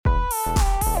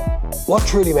What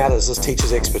truly matters is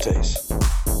teachers' expertise.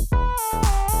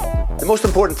 The most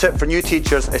important tip for new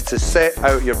teachers is to set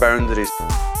out your boundaries.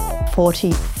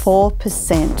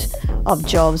 44% of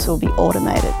jobs will be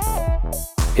automated.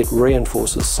 It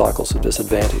reinforces cycles of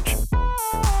disadvantage.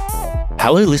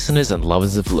 Hello listeners and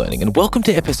lovers of learning, and welcome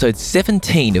to episode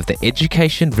 17 of the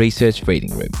Education Research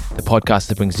Reading Room, the podcast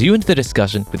that brings you into the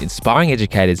discussion with inspiring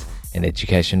educators and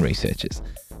education researchers.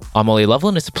 I'm Ollie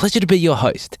Loveland, and it's a pleasure to be your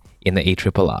host in the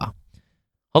ERRR.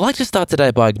 I'd like to start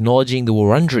today by acknowledging the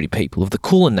Wurundjeri people of the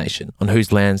Kulin Nation on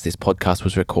whose lands this podcast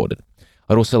was recorded.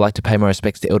 I'd also like to pay my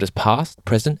respects to elders past,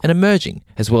 present and emerging,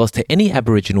 as well as to any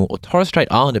Aboriginal or Torres Strait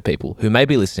Islander people who may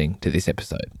be listening to this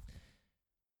episode.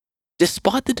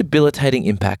 Despite the debilitating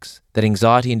impacts that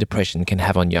anxiety and depression can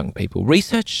have on young people,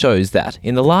 research shows that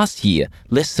in the last year,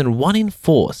 less than 1 in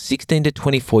 4 16 to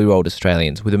 24-year-old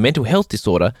Australians with a mental health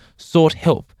disorder sought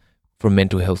help from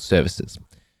mental health services.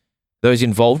 Those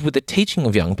involved with the teaching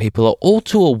of young people are all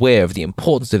too aware of the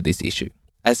importance of this issue.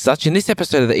 As such, in this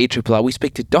episode of the ERRR, we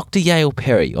speak to Dr. Yael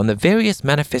Perry on the various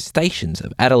manifestations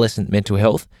of adolescent mental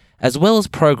health, as well as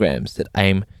programs that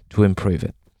aim to improve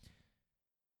it.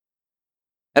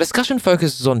 Our discussion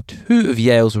focuses on 2 of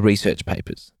Yael's research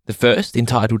papers. The first,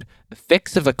 entitled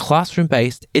Effects of a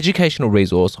Classroom-Based Educational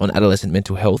Resource on Adolescent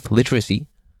Mental Health Literacy,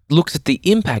 looks at the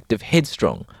impact of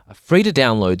Headstrong, a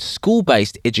free-to-download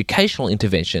school-based educational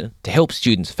intervention to help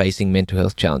students facing mental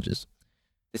health challenges.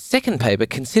 The second paper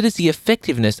considers the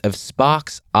effectiveness of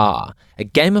SparksR, a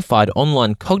gamified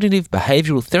online cognitive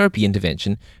behavioural therapy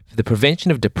intervention for the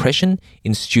prevention of depression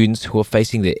in students who are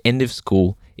facing their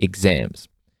end-of-school exams.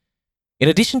 In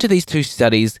addition to these 2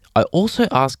 studies, I also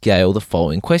asked Yael the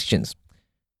following questions.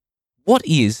 What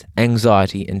is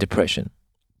anxiety and depression?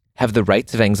 Have the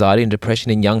rates of anxiety and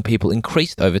depression in young people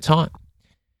increased over time?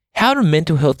 How do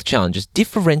mental health challenges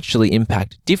differentially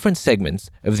impact different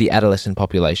segments of the adolescent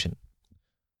population?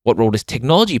 What role does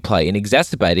technology play in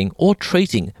exacerbating or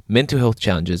treating mental health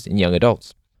challenges in young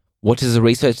adults? What does the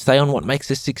research say on what makes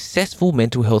a successful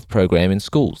mental health program in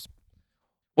schools?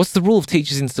 What's the role of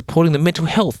teachers in supporting the mental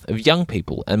health of young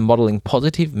people and modelling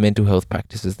positive mental health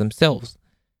practices themselves?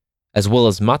 As well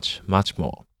as much, much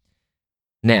more.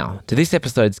 Now, to this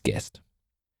episode's guest.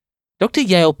 Dr.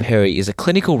 Yael Perry is a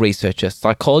clinical researcher,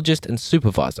 psychologist and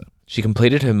supervisor. She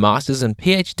completed her Master's and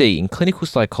PhD in clinical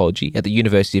psychology at the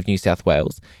University of New South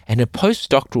Wales and her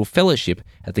postdoctoral fellowship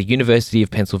at the University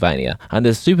of Pennsylvania under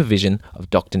the supervision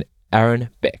of Dr. Aaron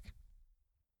Beck.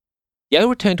 Yael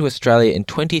returned to Australia in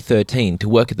 2013 to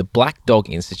work at the Black Dog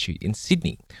Institute in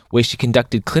Sydney, where she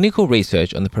conducted clinical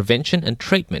research on the prevention and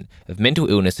treatment of mental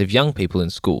illness of young people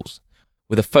in schools,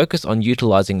 with a focus on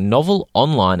utilising novel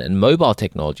online and mobile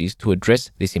technologies to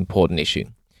address this important issue.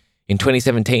 In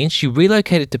 2017, she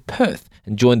relocated to Perth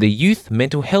and joined the youth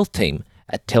mental health team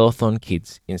at Telethon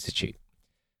Kids Institute.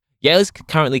 Yael is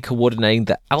currently coordinating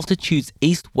the Altitudes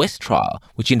East-West trial,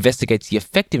 which investigates the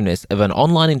effectiveness of an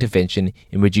online intervention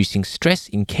in reducing stress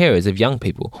in carers of young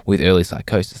people with early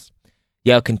psychosis.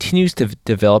 Yael continues to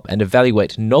develop and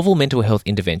evaluate novel mental health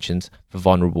interventions for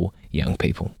vulnerable young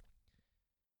people.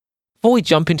 Before we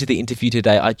jump into the interview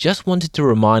today, I just wanted to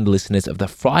remind listeners of the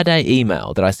Friday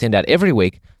email that I send out every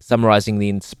week summarising the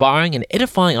inspiring and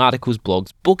edifying articles,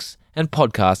 blogs, books and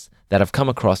podcasts that I've come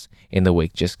across in the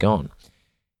week just gone.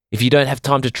 If you don't have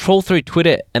time to trawl through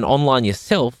Twitter and online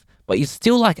yourself, but you'd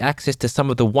still like access to some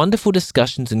of the wonderful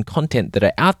discussions and content that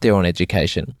are out there on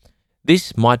education,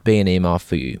 this might be an email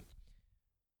for you.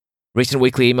 Recent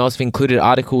weekly emails have included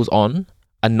articles on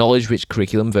a knowledge-rich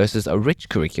curriculum versus a rich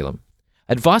curriculum,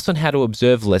 advice on how to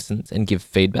observe lessons and give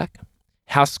feedback,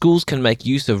 how schools can make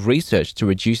use of research to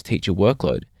reduce teacher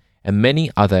workload, and many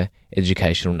other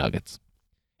educational nuggets.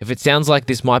 If it sounds like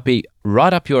this might be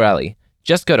right up your alley,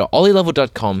 just go to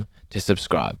ollielevel.com to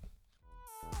subscribe.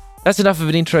 That's enough of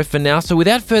an intro for now, so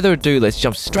without further ado, let's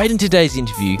jump straight into today's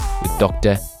interview with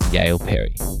Dr. Yael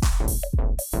Perry.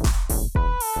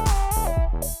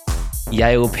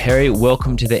 Yael Perry,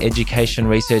 welcome to the Education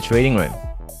Research Reading Room.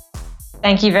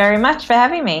 Thank you very much for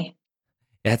having me.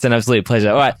 That's an absolute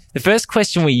pleasure. All right, the first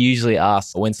question we usually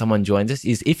ask when someone joins us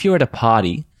is if you're at a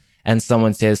party and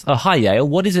someone says, "Oh, hi Yael,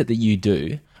 what is it that you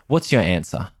do?" What's your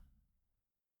answer?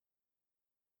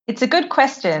 It's a good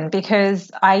question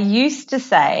because I used to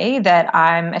say that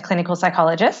I'm a clinical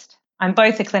psychologist. I'm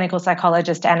both a clinical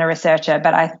psychologist and a researcher,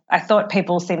 but I thought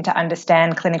people seemed to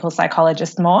understand clinical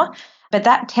psychologists more. But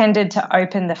that tended to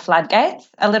open the floodgates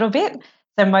a little bit.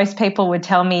 So most people would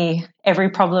tell me every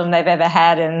problem they've ever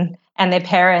had and their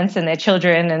parents and their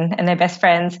children and their best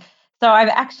friends. So I've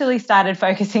actually started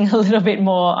focusing a little bit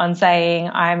more on saying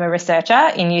I'm a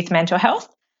researcher in youth mental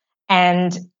health.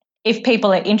 And if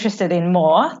people are interested in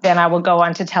more, then I will go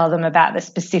on to tell them about the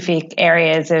specific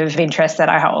areas of interest that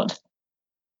I hold.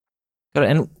 Got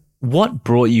it. And what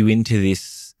brought you into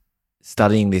this,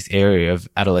 studying this area of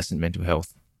adolescent mental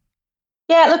health?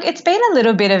 Yeah, look, it's been a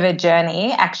little bit of a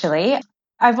journey, actually.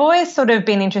 I've always sort of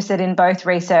been interested in both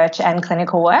research and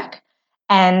clinical work.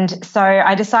 And so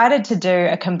I decided to do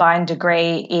a combined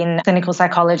degree in clinical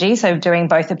psychology, so doing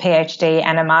both a PhD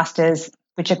and a master's,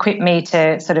 which equipped me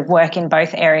to sort of work in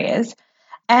both areas.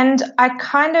 And I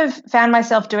kind of found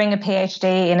myself doing a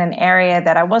PhD in an area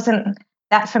that I wasn't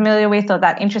that familiar with or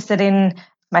that interested in.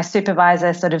 My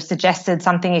supervisor sort of suggested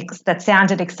something that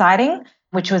sounded exciting,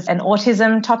 which was an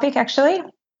autism topic, actually.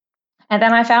 And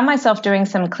then I found myself doing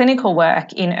some clinical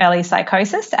work in early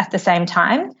psychosis at the same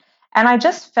time. And I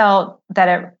just felt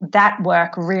that that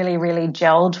work really, really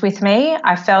gelled with me.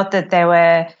 I felt that there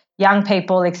were young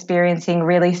people experiencing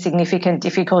really significant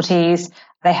difficulties.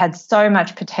 They had so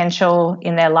much potential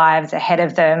in their lives ahead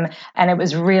of them, and it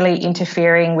was really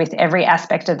interfering with every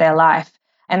aspect of their life.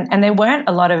 And there weren't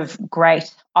a lot of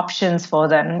great options for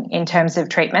them in terms of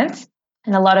treatments.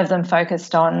 And a lot of them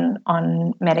focused on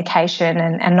medication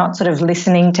and not sort of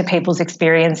listening to people's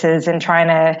experiences and trying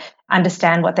to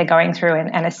understand what they're going through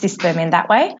and assist them in that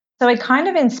way. So it kind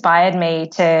of inspired me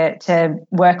to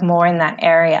work more in that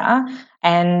area,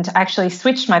 and actually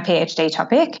switched my PhD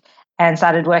topic and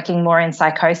started working more in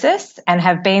psychosis, and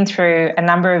have been through a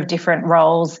number of different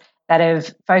roles that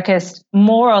have focused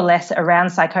more or less around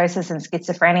psychosis and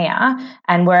schizophrenia,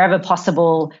 and wherever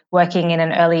possible, working in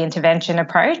an early intervention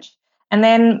approach. And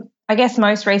then I guess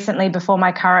most recently, before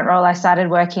my current role, I started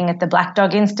working at the Black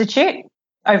Dog Institute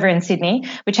over in Sydney,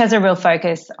 which has a real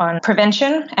focus on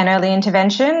prevention and early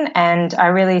intervention. And I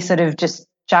really sort of just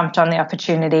jumped on the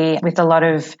opportunity with a lot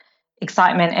of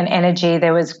excitement and energy.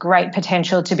 There was great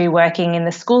potential to be working in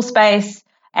the school space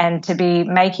and to be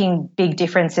making big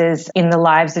differences in the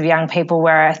lives of young people,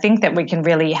 where I think that we can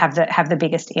really have the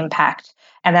biggest impact.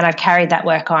 And then I've carried that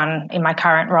work on in my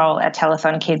current role at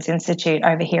Telethon Kids Institute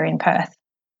over here in Perth.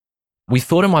 We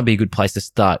thought it might be a good place to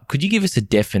start. Could you give us a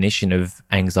definition of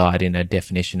anxiety and a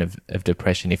definition of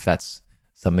depression, if that's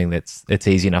something that's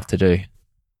easy enough to do?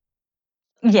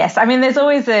 Yes, I mean, there's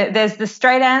the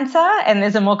straight answer and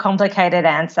there's a more complicated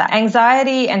answer.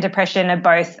 Anxiety and depression are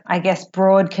both, I guess,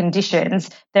 broad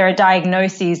conditions. There are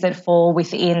diagnoses that fall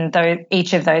within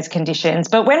each of those conditions.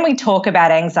 But when we talk about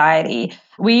anxiety,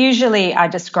 we usually are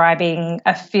describing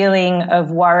a feeling of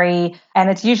worry,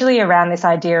 and it's usually around this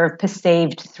idea of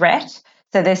perceived threat.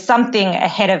 So there's something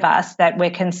ahead of us that we're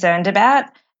concerned about,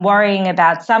 worrying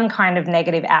about some kind of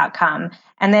negative outcome.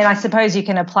 And then I suppose you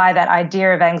can apply that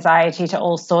idea of anxiety to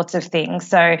all sorts of things.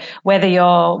 So whether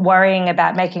you're worrying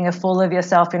about making a fool of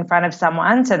yourself in front of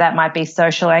someone, so that might be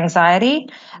social anxiety,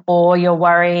 or you're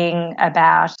worrying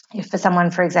about, if for someone,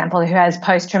 for example, who has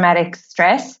post-traumatic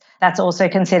stress, that's also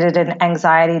considered an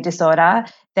anxiety disorder.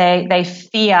 They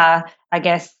fear, I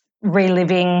guess,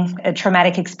 reliving a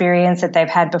traumatic experience that they've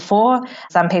had before.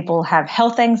 Some people have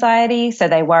health anxiety, so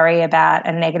they worry about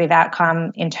a negative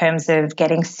outcome in terms of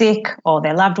getting sick or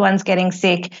their loved ones getting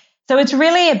sick. So it's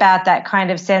really about that kind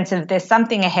of sense of there's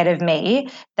something ahead of me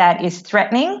that is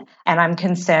threatening and I'm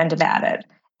concerned about it.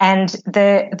 And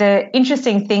the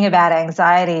interesting thing about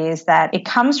anxiety is that it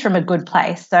comes from a good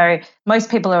place. So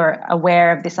most people are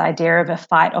aware of this idea of a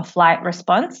fight or flight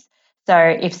response. So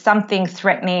if something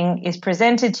threatening is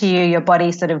presented to you, your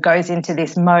body sort of goes into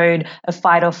this mode of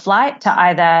fight or flight to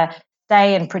either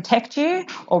stay and protect you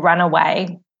or run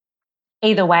away.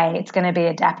 Either way, it's going to be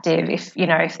adaptive. If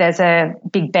there's a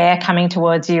big bear coming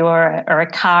towards you or a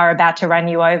car about to run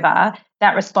you over,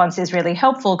 that response is really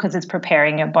helpful because it's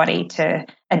preparing your body to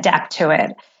adapt to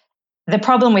it. The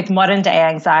problem with modern day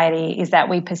anxiety is that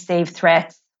we perceive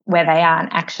threats where they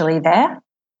aren't actually there.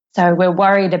 So we're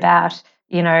worried about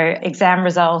exam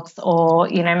results or,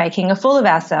 making a fool of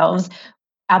ourselves.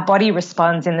 Our body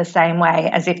responds in the same way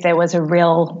as if there was a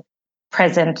real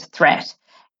present threat.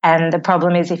 And the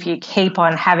problem is if you keep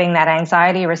on having that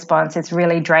anxiety response, it's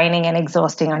really draining and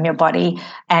exhausting on your body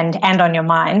and on your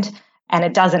mind, and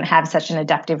it doesn't have such an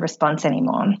adaptive response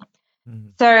anymore.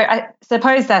 So I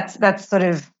suppose that's sort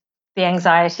of the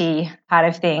anxiety part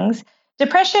of things.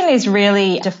 Depression is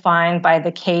really defined by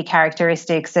the key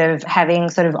characteristics of having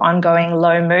sort of ongoing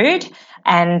low mood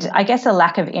and I guess a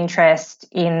lack of interest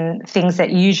in things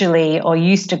that usually or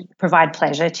used to provide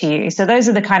pleasure to you. So those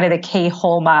are the key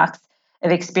hallmarks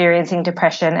of experiencing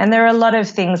depression. And there are a lot of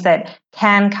things that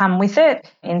can come with it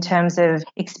in terms of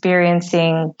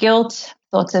experiencing guilt,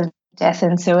 thoughts of death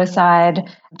and suicide,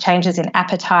 changes in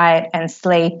appetite and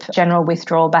sleep, general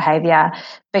withdrawal behaviour.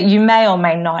 But you may or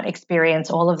may not experience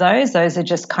all of those. Those are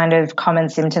just kind of common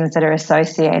symptoms that are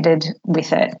associated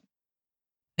with it.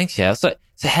 Thanks, Yael.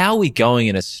 So how are we going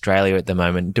in Australia at the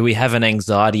moment? Do we have an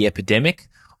anxiety epidemic,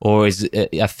 or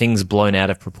are things blown out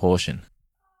of proportion?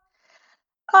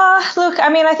 Look, I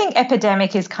mean, I think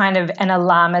epidemic is kind of an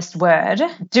alarmist word.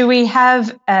 Do we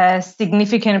have a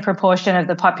significant proportion of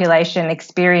the population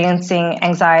experiencing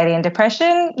anxiety and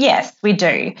depression? Yes, we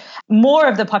do. More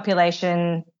of the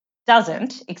population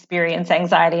doesn't experience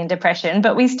anxiety and depression,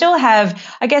 but we still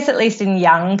have, I guess, at least in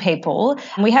young people,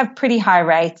 we have pretty high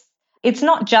rates. It's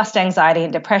not just anxiety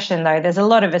and depression, though. There's a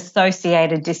lot of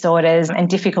associated disorders and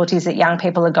difficulties that young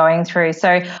people are going through.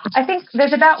 So I think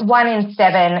there's about 1 in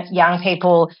 7 young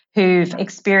people who've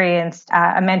experienced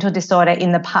a mental disorder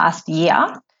in the past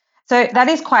year. So that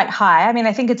is quite high. I mean,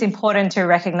 I think it's important to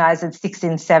recognise that 6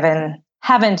 in 7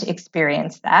 haven't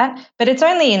experienced that, but it's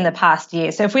only in the past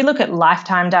year. So if we look at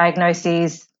lifetime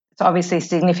diagnoses, it's obviously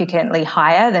significantly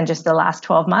higher than just the last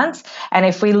 12 months. And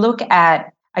if we look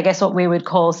at, I guess, what we would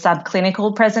call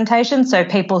subclinical presentations, so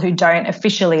people who don't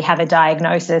officially have a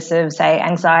diagnosis of, say,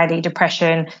 anxiety,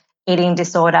 depression, eating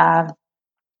disorder,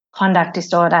 conduct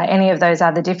disorder, any of those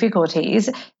other difficulties,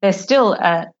 there's still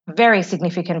a very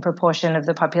significant proportion of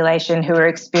the population who are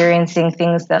experiencing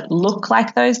things that look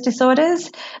like those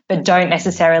disorders, but don't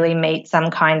necessarily meet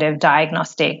some kind of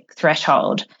diagnostic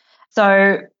threshold.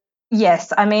 So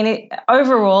yes, I mean,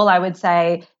 overall, I would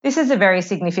say this is a very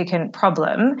significant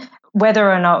problem.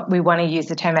 Whether or not we want to use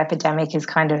the term epidemic is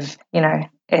kind of,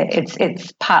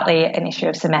 it's partly an issue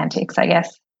of semantics, I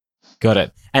guess. Got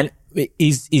it. And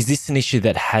is this an issue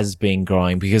that has been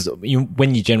growing? Because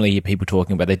when you generally hear people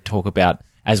talking about, they talk about,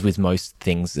 as with most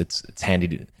things, it's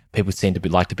handy. People seem to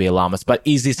like to be alarmist. But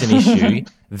is this an issue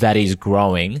that is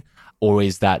growing, or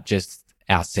is that just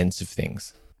our sense of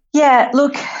things? Yeah,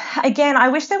 look, again, I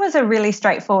wish there was a really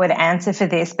straightforward answer for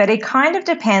this, but it kind of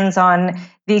depends on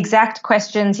the exact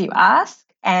questions you ask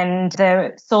and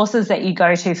the sources that you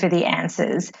go to for the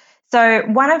answers. So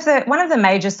one of the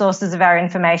major sources of our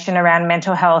information around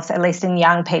mental health, at least in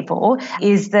young people,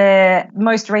 is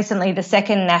most recently the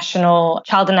second national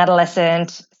child and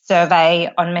adolescent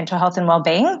survey on mental health and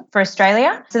wellbeing for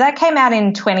Australia. So that came out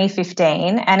in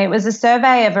 2015, and it was a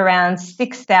survey of around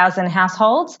 6,000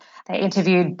 households. They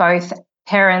interviewed both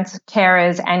parents,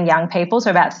 carers, and young people,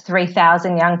 so about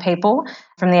 3,000 young people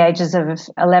from the ages of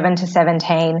 11 to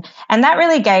 17. And that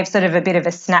really gave sort of a bit of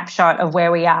a snapshot of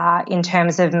where we are in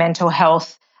terms of mental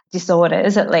health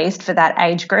disorders, at least for that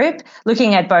age group,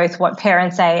 looking at both what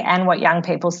parents say and what young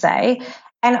people say.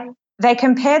 And they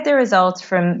compared the results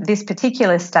from this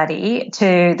particular study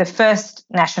to the first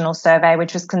national survey,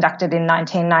 which was conducted in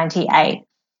 1998.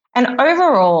 And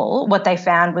overall, what they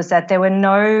found was that there were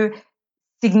no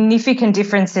significant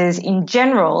differences in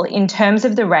general in terms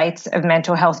of the rates of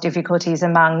mental health difficulties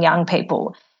among young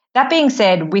people. That being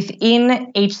said,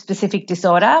 within each specific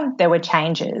disorder, there were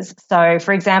changes. So,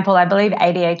 for example, I believe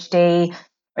ADHD,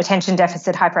 attention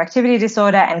deficit hyperactivity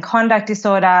disorder, and conduct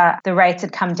disorder, the rates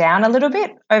had come down a little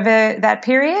bit over that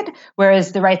period,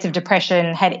 whereas the rates of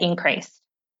depression had increased.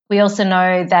 We also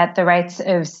know that the rates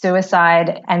of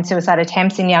suicide and suicide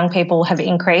attempts in young people have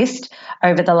increased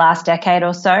over the last decade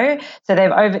or so. So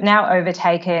they've now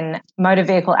overtaken motor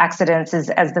vehicle accidents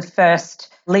as the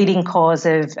first leading cause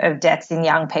of deaths in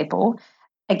young people.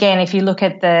 Again, if you look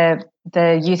at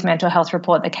the youth mental health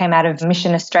report that came out of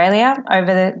Mission Australia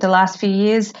over the last few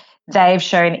years, they've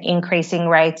shown increasing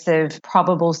rates of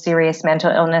probable serious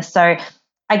mental illness. So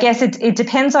I guess it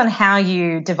depends on how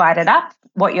you divide it up,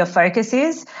 what your focus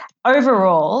is.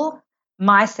 Overall,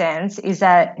 my sense is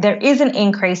that there is an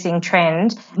increasing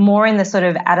trend more in the sort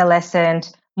of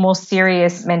adolescent, more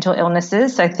serious mental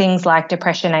illnesses, so things like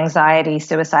depression, anxiety,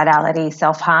 suicidality,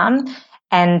 self-harm.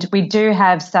 And we do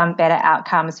have some better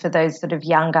outcomes for those sort of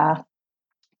younger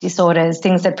disorders,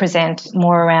 things that present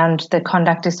more around the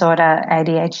conduct disorder,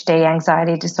 ADHD,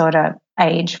 anxiety disorder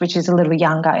age, which is a little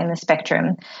younger in the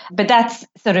spectrum. But that's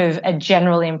sort of a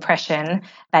general impression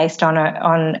based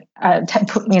on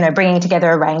bringing together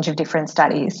a range of different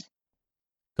studies.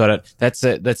 Got it.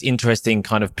 That's interesting,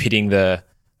 kind of pitting the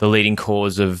leading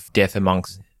cause of death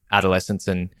amongst adolescents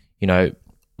and,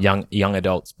 young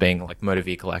adults being like motor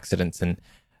vehicle accidents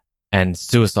and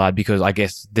suicide, because I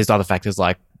guess there's other factors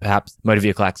like perhaps motor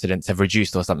vehicle accidents have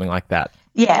reduced or something like that.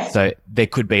 Yeah. So there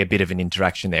could be a bit of an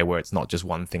interaction there where it's not just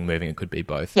one thing moving, it could be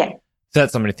both. Yeah. So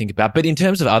that's something to think about. But in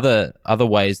terms of other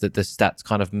ways that the stats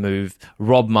kind of move,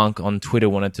 Rob Monk on Twitter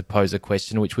wanted to pose a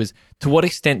question, which was, to what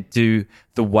extent do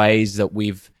the ways that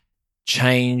we've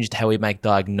changed how we make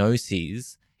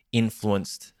diagnoses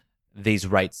influenced these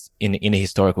rates in a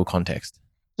historical context?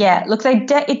 Yeah, look,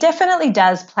 it definitely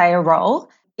does play a role.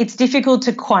 It's difficult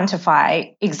to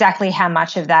quantify exactly how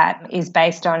much of that is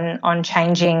based on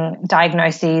changing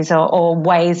diagnoses or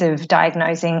ways of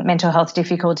diagnosing mental health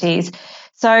difficulties.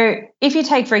 So if you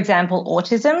take, for example,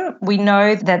 autism, we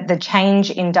know that the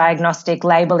change in diagnostic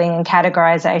labeling and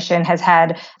categorization has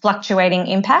had fluctuating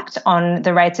impact on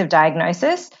the rates of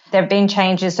diagnosis. There have been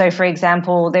changes. So, for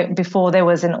example, before there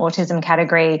was an autism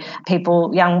category,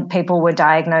 young people were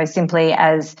diagnosed simply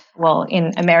as, well,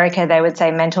 in America, they would say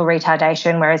mental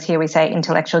retardation, whereas here we say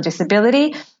intellectual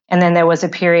disability. And then there was a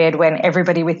period when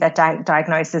everybody with that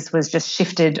diagnosis was just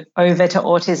shifted over to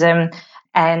autism.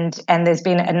 And there's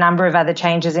been a number of other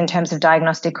changes in terms of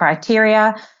diagnostic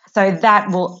criteria. So that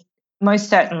will most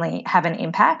certainly have an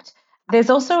impact. There's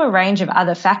also a range of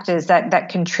other factors that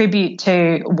contribute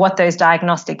to what those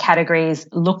diagnostic categories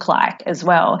look like as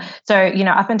well. So,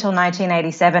 up until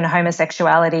 1987,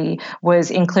 homosexuality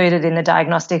was included in the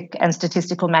Diagnostic and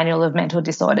Statistical Manual of Mental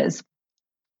Disorders.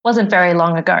 Wasn't very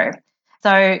long ago.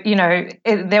 So,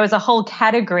 there was a whole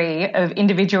category of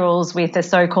individuals with a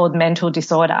so-called mental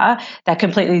disorder that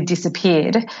completely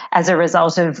disappeared as a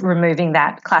result of removing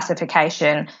that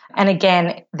classification. And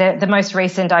again, the most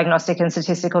recent Diagnostic and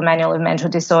Statistical Manual of Mental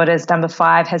Disorders, number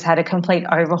 5, has had a complete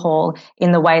overhaul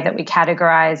in the way that we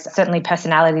categorize, certainly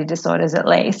personality disorders at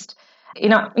least.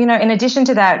 In addition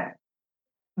to that,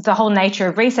 the whole nature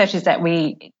of research is that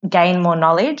we gain more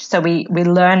knowledge. So we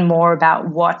learn more about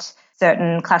what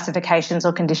certain classifications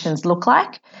or conditions look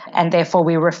like, and therefore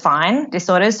we refine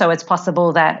disorders. So it's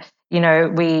possible that,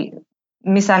 we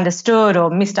misunderstood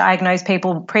or misdiagnosed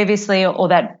people previously, or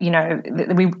that,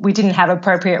 we didn't have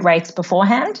appropriate rates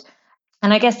beforehand.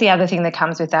 And I guess the other thing that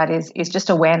comes with that is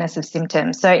just awareness of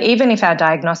symptoms. So even if our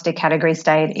diagnostic category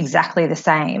stayed exactly the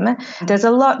same, there's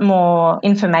a lot more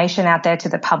information out there to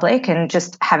the public, and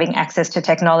just having access to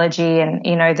technology and,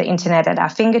 the internet at our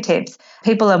fingertips,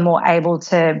 people are more able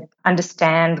to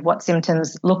understand what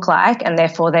symptoms look like, and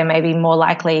therefore they may be more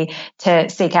likely to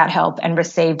seek out help and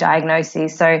receive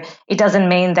diagnoses. So it doesn't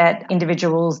mean that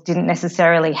individuals didn't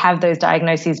necessarily have those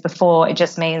diagnoses before. It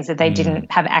just means that they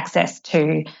didn't have access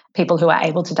to people who are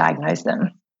able to diagnose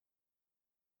them.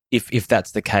 If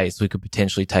that's the case, we could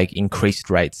potentially take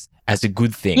increased rates as a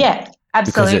good thing. Yeah,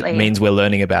 absolutely. Because it means we're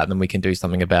learning about them, we can do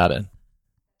something about it.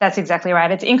 That's exactly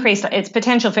right. It's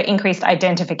potential for increased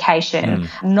identification,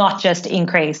 not just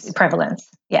increased prevalence.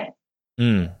 Yeah.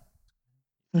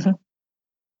 Mm-hmm.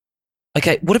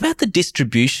 Okay, what about the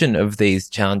distribution of these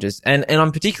challenges? And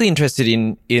I'm particularly interested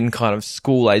in kind of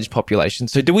school-age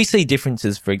populations. So do we see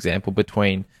differences, for example,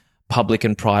 between public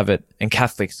and private and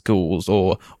Catholic schools,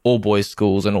 or all boys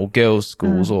schools and all girls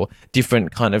schools, or different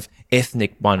kind of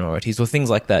ethnic minorities or things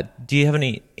like that? Do you have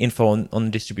any info on the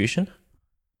distribution?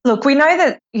 Look, we know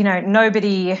that,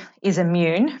 nobody is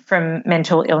immune from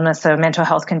mental illness or mental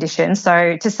health conditions.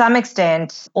 So to some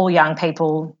extent, all young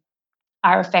people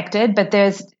are affected, but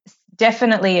there's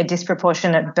definitely a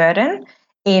disproportionate burden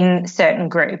in certain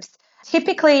groups.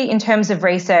 Typically, in terms of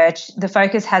research, the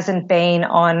focus hasn't been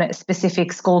on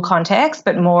specific school context,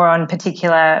 but more on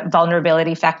particular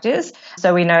vulnerability factors.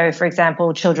 So we know, for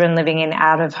example, children living in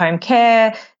out-of-home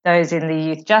care, those in the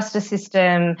youth justice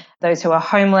system, those who are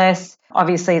homeless.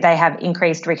 Obviously, they have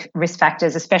increased risk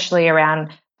factors, especially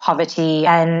around poverty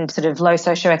and sort of low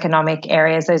socioeconomic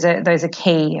areas. Those are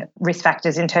key risk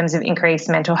factors in terms of increased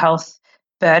mental health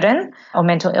burden or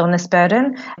mental illness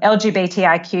burden.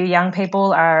 LGBTIQ young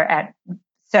people are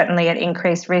certainly at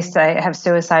increased risk. They have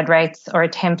suicide rates or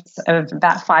attempts of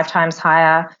about 5 times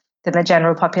higher than the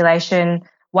general population.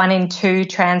 1 in 2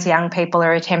 trans young people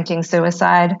are attempting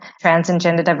suicide. Trans and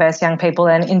gender diverse young people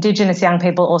and Indigenous young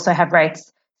people also have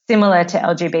rates similar to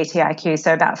LGBTIQ,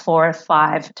 so about 4 or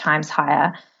 5 times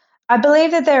higher. I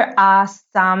believe that there are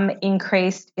some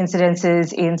increased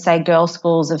incidences in, say, girls'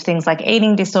 schools of things like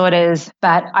eating disorders,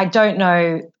 but I don't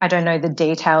know the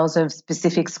details of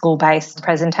specific school-based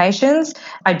presentations.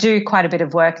 I do quite a bit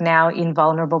of work now in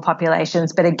vulnerable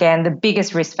populations, but again, the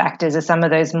biggest risk factors are some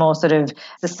of those more sort of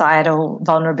societal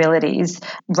vulnerabilities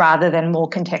rather than more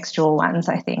contextual ones,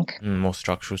 I think. More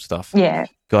structural stuff. Yeah.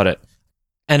 Got it.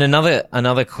 And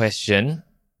another question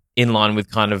in line with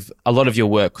kind of a lot of your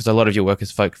work, because a lot of your work is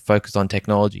focused on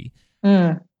technology.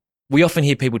 We often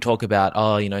hear people talk about,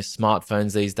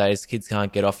 smartphones these days, kids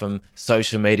can't get off them,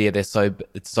 social media, it's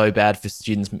so bad for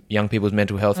students, young people's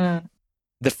mental health.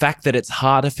 The fact that it's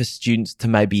harder for students to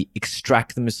maybe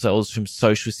extract themselves from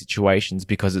social situations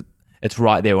because it's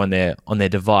right there on their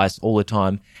device all the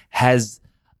time has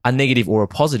a negative or a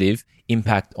positive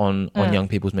impact on young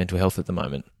people's mental health at the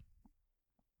moment?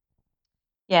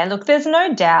 Yeah, look, there's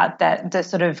no doubt that the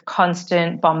sort of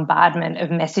constant bombardment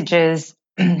of messages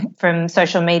from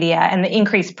social media and the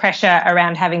increased pressure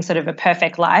around having sort of a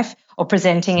perfect life or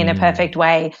presenting in a perfect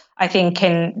way, I think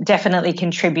can definitely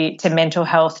contribute to mental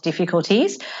health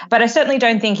difficulties. But I certainly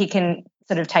don't think it can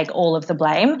sort of take all of the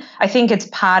blame. I think it's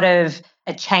part of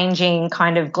a changing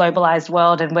kind of globalized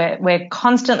world, and we're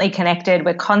constantly connected,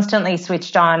 we're constantly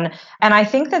switched on. And I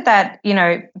think that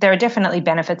there are definitely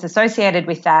benefits associated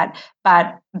with that,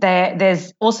 but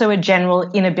there's also a general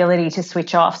inability to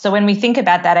switch off. So when we think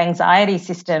about that anxiety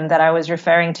system that I was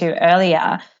referring to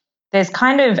earlier, there's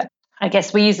kind of, I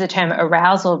guess we use the term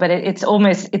arousal, but it's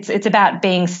almost, it's about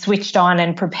being switched on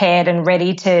and prepared and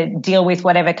ready to deal with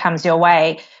whatever comes your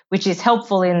way, which is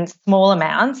helpful in small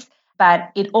amounts.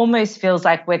 But it almost feels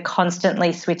like we're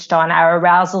constantly switched on. Our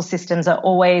arousal systems are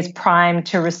always primed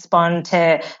to respond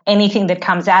to anything that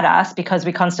comes at us because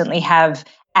we constantly have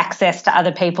access to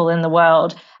other people in the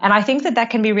world. And I think that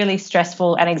can be really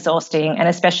stressful and exhausting, and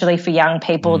especially for young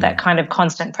people, that kind of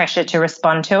constant pressure to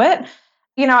respond to it.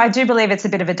 I do believe it's a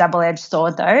bit of a double-edged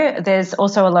sword, though. There's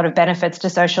also a lot of benefits to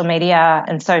social media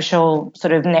and social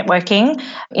sort of networking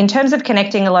in terms of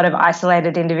connecting a lot of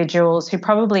isolated individuals who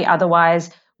probably otherwise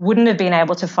wouldn't have been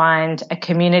able to find a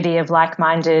community of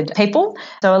like-minded people.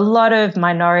 So a lot of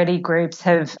minority groups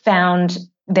have found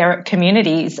their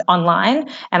communities online,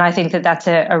 and I think that that's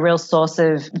a real source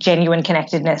of genuine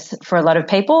connectedness for a lot of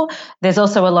people. There's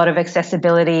also a lot of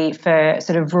accessibility for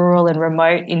sort of rural and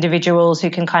remote individuals who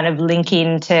can kind of link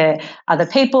into other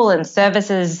people and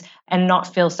services and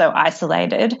not feel so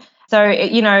isolated. So,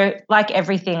 like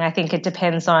everything, I think it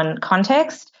depends on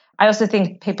context. I also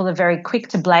think people are very quick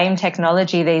to blame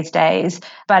technology these days,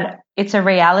 but it's a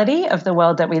reality of the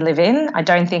world that we live in. I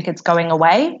don't think it's going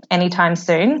away anytime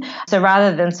soon. So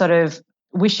rather than sort of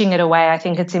wishing it away, I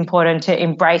think it's important to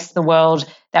embrace the world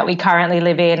that we currently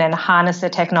live in and harness the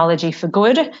technology for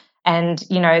good. And,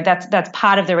 that's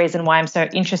part of the reason why I'm so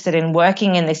interested in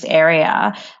working in this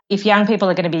area. If young people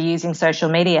are going to be using social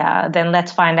media, then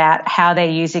let's find out how they're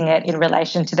using it in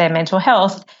relation to their mental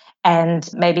health, and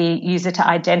maybe use it to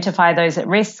identify those at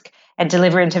risk and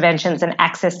deliver interventions and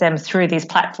access them through these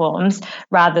platforms,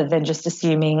 rather than just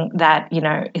assuming that,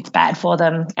 it's bad for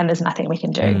them and there's nothing we can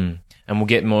do. And we'll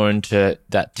get more into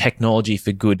that technology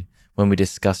for good when we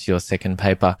discuss your second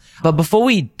paper. But before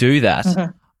we do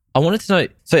that, I wanted to know,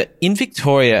 so in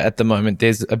Victoria at the moment,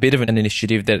 there's a bit of an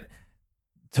initiative that,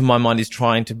 to my mind, is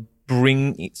trying to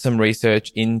bring some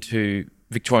research into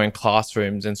Victorian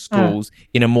classrooms and schools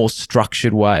in a more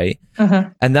structured way.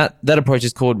 And that approach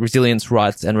is called resilience,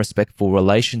 rights and respectful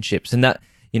relationships. And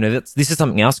this is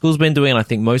something our school's been doing, and I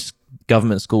think most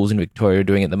government schools in Victoria are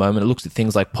doing at the moment. It looks at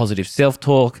things like positive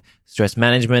self-talk, stress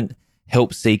management,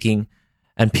 help seeking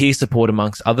and peer support,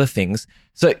 amongst other things.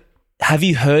 So have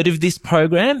you heard of this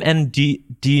program, and do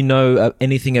you know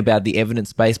anything about the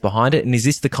evidence base behind it? And is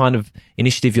this the kind of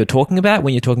initiative you're talking about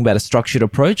when you're talking about a structured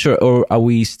approach, or are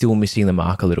we still missing the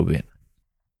mark a little bit?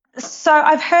 So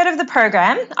I've heard of the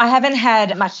program. I haven't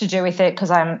had much to do with it because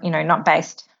I'm, not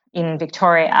based in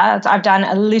Victoria. I've done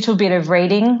a little bit of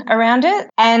reading around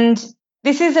it. And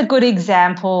this is a good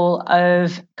example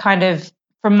of kind of,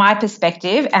 from my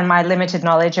perspective and my limited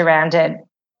knowledge around it,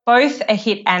 both a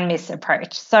hit and miss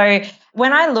approach. So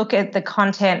when I look at the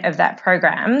content of that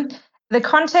program, the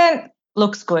content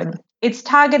looks good. It's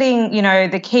targeting,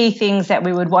 the key things that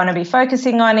we would want to be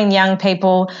focusing on in young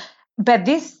people. But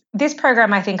this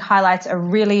program, I think, highlights a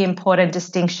really important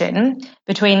distinction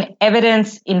between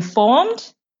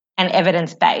evidence-informed and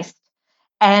evidence-based.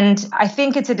 And I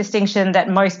think it's a distinction that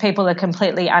most people are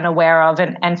completely unaware of,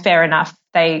 and fair enough,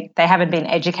 they haven't been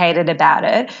educated about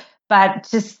it. But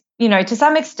just to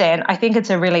some extent, I think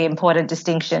it's a really important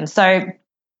distinction. So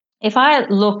if I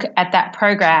look at that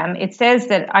program, it says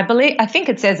that I think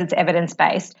it says it's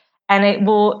evidence-based, and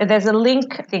there's a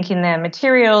link, I think, in the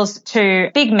materials to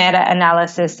big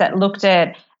meta-analysis that looked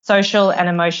at social and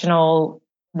emotional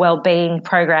well-being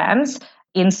programs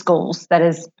in schools. That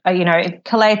is, it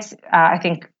collates, I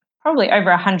think, probably over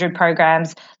 100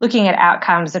 programs looking at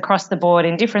outcomes across the board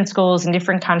in different schools in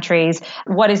different countries.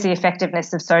 What is the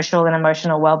effectiveness of social and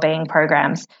emotional well-being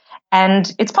programs?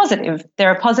 And it's positive. There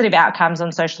are positive outcomes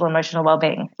on social and emotional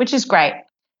well-being, which is great.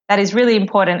 That is really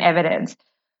important evidence.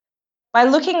 By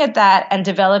looking at that and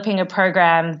developing a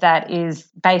program that is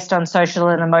based on social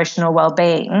and emotional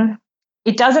well-being,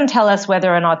 it doesn't tell us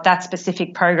whether or not that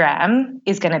specific program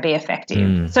is going to be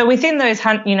effective. So within those,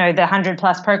 the 100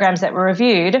 plus programs that were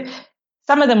reviewed,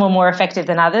 some of them were more effective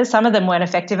than others. Some of them weren't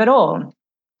effective at all.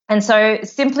 And so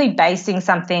simply basing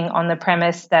something on the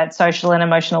premise that social and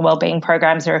emotional wellbeing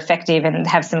programs are effective and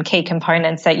have some key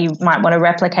components that you might want to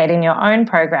replicate in your own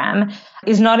program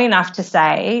is not enough to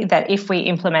say that if we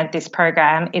implement this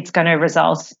program, it's going to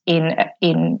result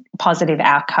in positive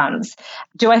outcomes.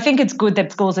 Do I think it's good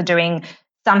that schools are doing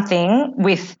something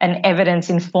with an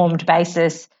evidence-informed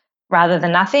basis rather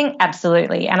than nothing?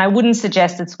 Absolutely. And I wouldn't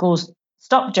suggest that schools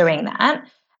stop doing that.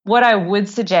 What I would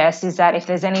suggest is that if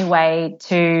there's any way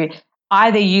to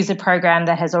either use a program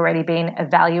that has already been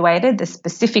evaluated, the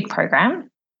specific program,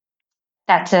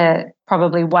 that's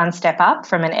probably one step up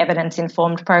from an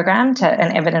evidence-informed program to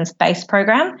an evidence-based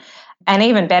program. And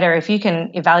even better, if you can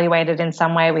evaluate it in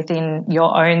some way within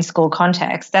your own school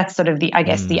context, that's sort of the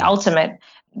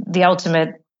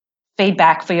ultimate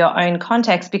feedback for your own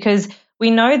context, because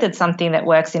we know that something that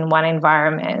works in one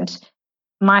environment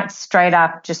might straight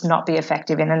up just not be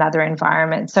effective in another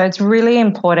environment. So it's really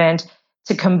important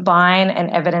to combine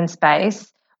an evidence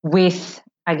base with,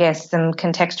 I guess, some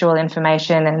contextual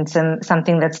information and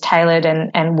something that's tailored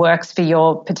and works for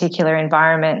your particular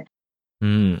environment.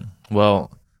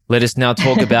 Well, let us now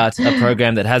talk about a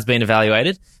program that has been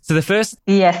evaluated. So the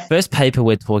first paper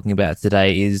we're talking about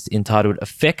today is entitled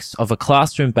Effects of a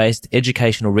Classroom-Based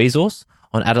Educational Resource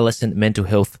on Adolescent Mental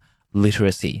Health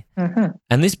Literacy.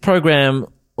 And this program,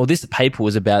 or this paper,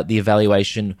 was about the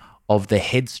evaluation of the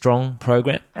Headstrong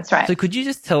program. That's right. So could you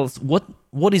just tell us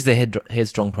what is the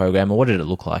Headstrong program and what did it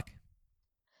look like?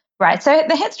 Right. So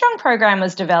the Headstrong program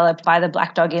was developed by the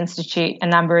Black Dog Institute a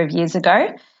number of years ago.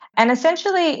 And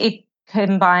essentially it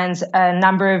combines a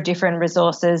number of different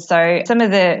resources. So some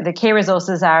of the key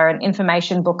resources are an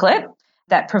information booklet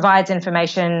that provides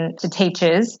information to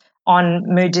teachers on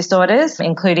mood disorders,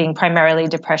 including primarily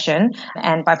depression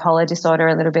and bipolar disorder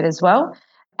a little bit as well,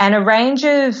 and a range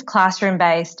of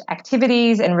classroom-based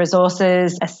activities and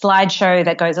resources, a slideshow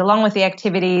that goes along with the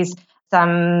activities,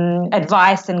 some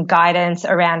advice and guidance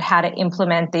around how to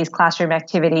implement these classroom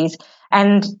activities.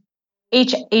 And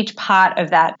each part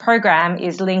of that program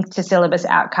is linked to syllabus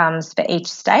outcomes for each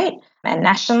state and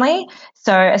nationally.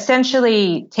 So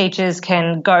essentially, teachers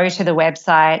can go to the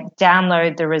website,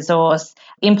 download the resource,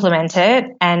 implement it,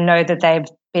 and know that they've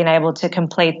been able to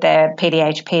complete their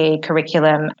PDHPE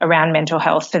curriculum around mental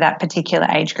health for that particular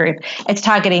age group. It's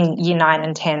targeting year 9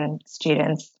 and 10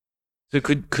 students. So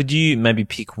could you maybe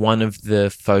pick one of the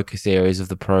focus areas of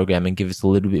the program and give us a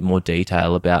little bit more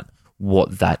detail about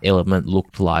what that element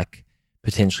looked like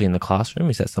potentially in the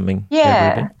classroom? Is that something?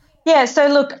 Yeah. So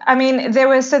look, I mean, there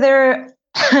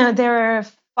are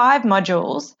 5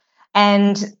 modules,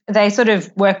 and they sort of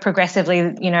work progressively,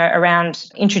 around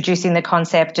introducing the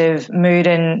concept of mood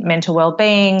and mental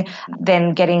well-being,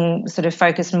 then getting sort of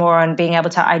focused more on being able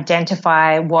to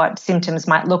identify what symptoms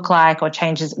might look like or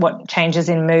what changes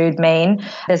in mood mean.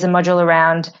 There's a module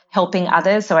around helping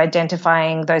others, so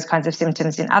identifying those kinds of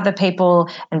symptoms in other people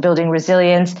and building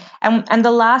resilience. And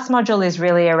the last module is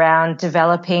really around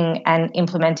developing and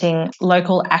implementing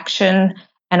local action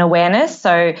and awareness.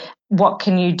 So what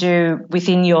can you do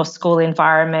within your school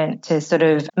environment to sort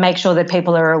of make sure that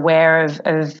people are aware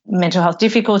of mental health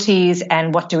difficulties,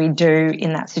 and what do we do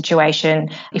in that situation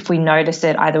if we notice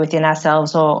it either within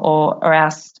ourselves or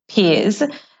our peers?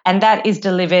 And that is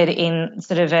delivered in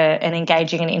sort of an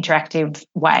engaging and interactive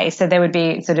way. So there would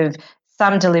be sort of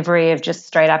some delivery of just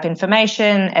straight up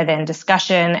information, and then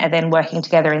discussion, and then working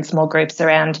together in small groups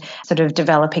around sort of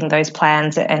developing those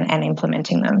plans and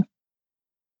implementing them.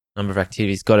 Number of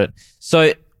activities. Got it.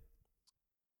 So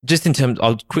just in terms,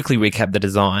 I'll quickly recap the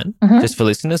design just for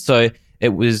listeners. So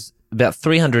it was about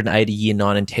 380 year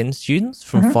 9 and 10 students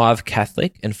from 5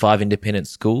 Catholic and 5 independent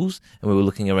schools. And we were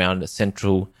looking around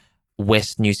central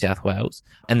West New South Wales.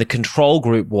 And the control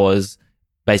group was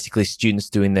basically students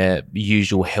doing their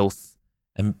usual health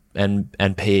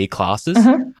and PE classes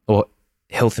or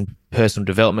health and personal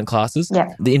development classes.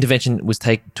 Yeah. The intervention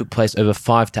took place over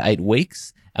 5 to 8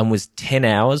 weeks and was 10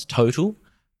 hours total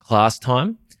class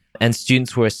time. And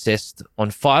students were assessed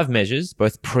on 5 measures,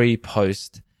 both pre,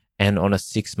 post, and on a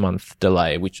 6-month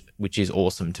delay, which is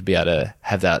awesome to be able to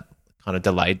have that kind of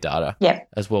delayed data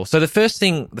as well. So the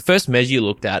first measure you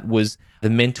looked at was the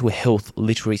mental health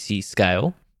literacy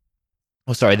scale.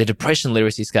 The depression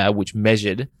literacy scale, which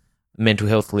measured mental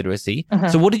health literacy.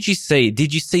 So what did you see?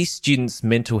 Did you see students'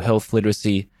 mental health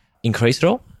literacy increase at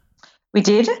all? We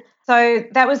did. So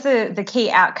that was the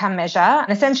key outcome measure.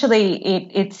 And essentially,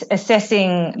 it's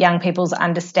assessing young people's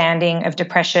understanding of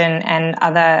depression and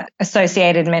other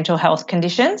associated mental health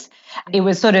conditions. It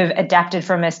was sort of adapted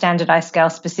from a standardized scale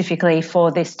specifically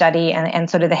for this study and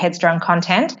sort of the Headstrong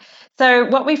content. So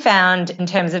what we found in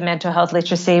terms of mental health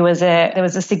literacy was there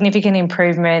was a significant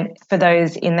improvement for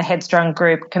those in the Headstrong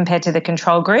group compared to the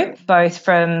control group, both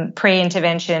from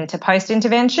pre-intervention to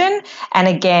post-intervention, and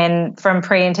again from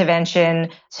pre-intervention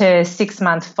to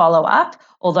 6-month follow-up,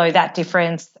 although that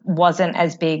difference wasn't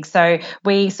as big. So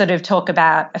we sort of talk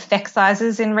about effect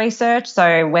sizes in research,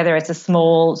 so whether it's a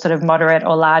small, sort of moderate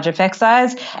or large effect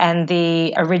size, and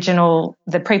the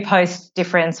pre-post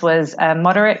difference was a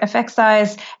moderate effect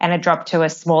size and a drop to a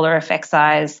smaller effect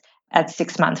size at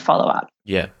 6-month follow-up.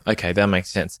 Yeah, okay, that makes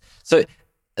sense. So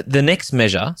the next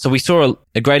measure, so we saw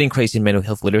a great increase in mental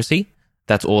health literacy.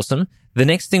 That's awesome. The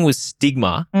next thing was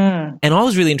stigma. And I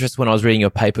was really interested when I was reading your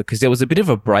paper because there was a bit of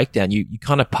a breakdown. You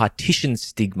kind of partitioned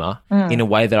stigma in a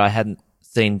way that I hadn't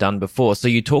seen done before. So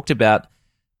you talked about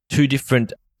 2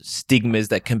 different stigmas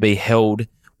that can be held,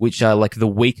 which are like the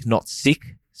weak, not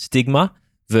sick stigma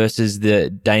versus the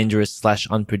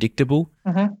dangerous/unpredictable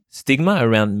stigma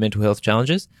around mental health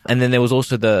challenges. And then there was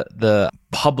also the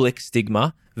public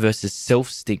stigma versus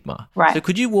self-stigma. Right. So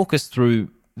could you walk us through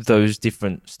those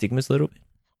different stigmas a little bit?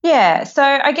 Yeah, so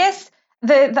I guess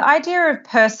the idea of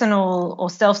personal or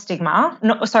self-stigma,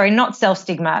 not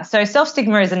self-stigma. So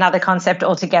self-stigma is another concept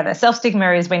altogether.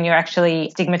 Self-stigma is when you're actually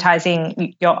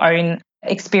stigmatizing your own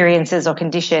experiences or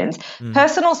conditions.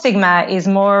 Personal stigma is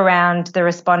more around the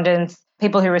respondents,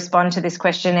 people who respond to this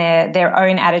questionnaire, their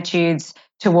own attitudes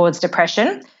towards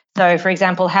depression. So, for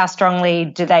example, how strongly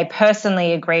do they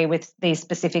personally agree with these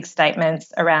specific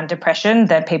statements around depression,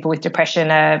 that people with depression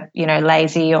are,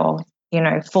 lazy or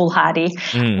foolhardy,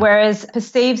 whereas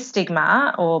perceived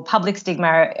stigma or public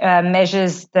stigma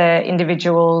measures the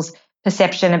individual's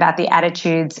perception about the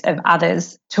attitudes of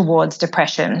others towards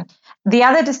depression. The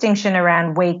other distinction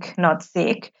around weak, not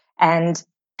sick, and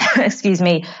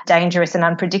dangerous and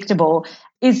unpredictable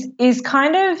is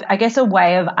kind of, I guess, a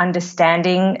way of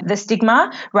understanding the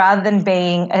stigma rather than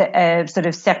being a sort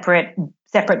of separate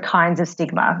kinds of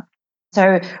stigma.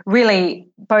 So really,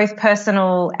 both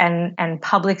personal and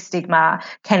public stigma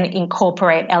can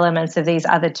incorporate elements of these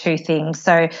other 2 things.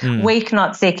 So weak,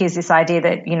 not sick is this idea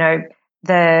that,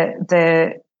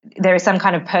 there is some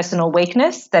kind of personal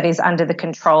weakness that is under the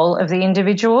control of the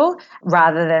individual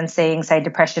rather than seeing, say,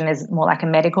 depression as more like a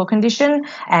medical condition.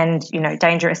 And,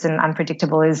 dangerous and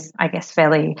unpredictable is, I guess,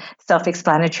 fairly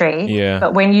self-explanatory. Yeah.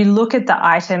 But when you look at the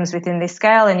items within this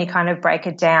scale and you kind of break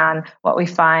it down, what we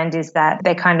find is that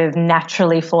they kind of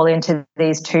naturally fall into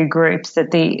these 2 groups,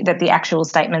 that the actual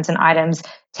statements and items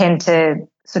tend to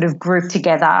sort of group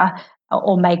together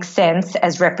or make sense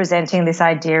as representing this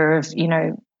idea of,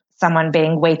 someone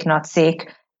being weak, not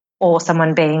sick, or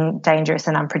someone being dangerous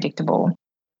and unpredictable.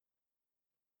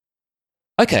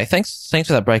 Okay, thanks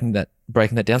for that breaking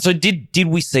that down. So did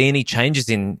we see any changes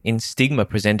in stigma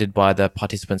presented by the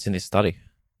participants in this study?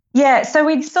 Yeah, so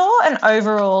we saw an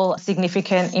overall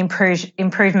significant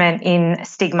improvement in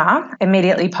stigma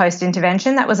immediately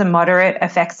post-intervention. That was a moderate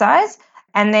effect size.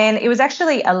 And then it was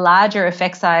actually a larger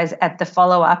effect size at the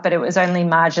follow-up, but it was only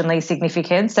marginally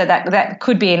significant. So that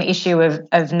could be an issue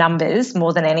of numbers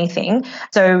more than anything.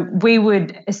 So we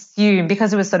would assume,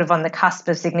 because it was sort of on the cusp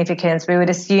of significance, we would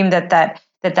assume that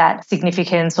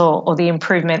significance or the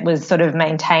improvement was sort of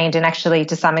maintained and actually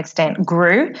to some extent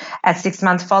grew at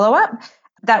 6-month follow-up.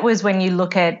 That was when you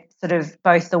look at sort of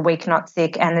both the weak, not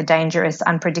sick and the dangerous,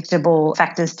 unpredictable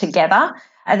factors together.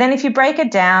 And then if you break it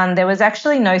down, there was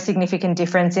actually no significant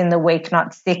difference in the weak,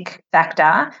 not sick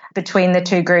factor between the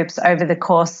 2 groups over the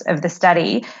course of the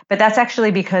study. But that's actually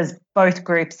because both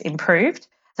groups improved.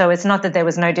 So it's not that there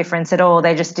was no difference at all.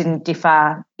 They just didn't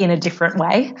differ in a different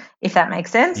way, if that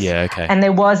makes sense. Yeah, okay. And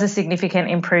there was a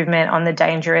significant improvement on the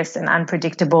dangerous and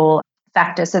unpredictable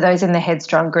factor. So those in the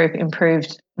Headstrong group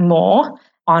improved more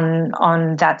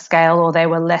on that scale, or they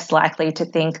were less likely to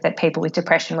think that people with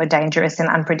depression were dangerous and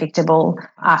unpredictable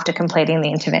after completing the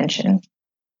intervention.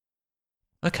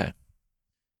 Okay.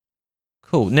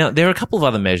 Cool. Now, there are a couple of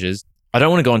other measures. I don't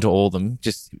want to go into all of them,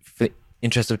 just for the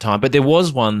interest of time, but there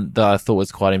was one that I thought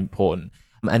was quite important,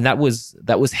 and that was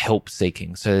help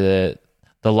seeking. So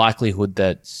the likelihood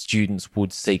that students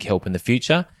would seek help in the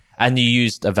future, and you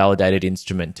used a validated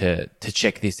instrument to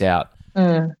check this out.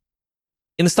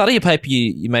 In the study of paper,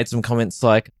 you made some comments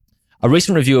like, a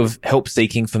recent review of help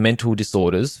seeking for mental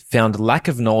disorders found lack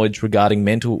of knowledge regarding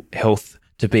mental health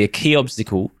to be a key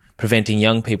obstacle preventing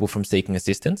young people from seeking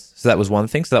assistance. So that was one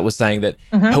thing. So that was saying that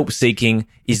help seeking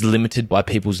is limited by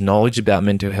people's knowledge about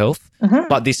mental health.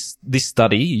 But this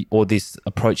study or this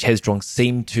approach, Headstrong,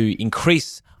 seemed to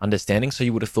increase understanding. So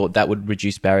you would have thought that would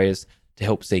reduce barriers to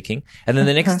help seeking. And then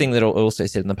the next thing that I also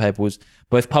said in the paper was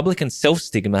both public and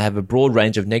self-stigma have a broad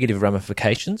range of negative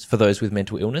ramifications for those with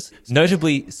mental illness,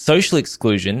 notably social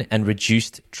exclusion and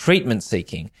reduced treatment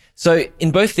seeking. So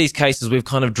in both these cases, we've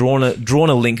kind of drawn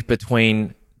a link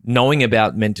between knowing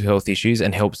about mental health issues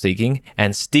and help seeking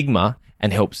and stigma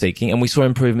and help seeking. And we saw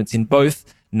improvements in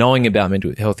both knowing about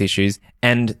mental health issues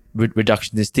and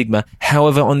reduction in stigma.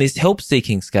 However, on this help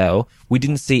seeking scale, we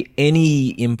didn't see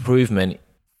any improvement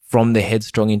from the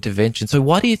Headstrong intervention. So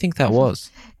why do you think that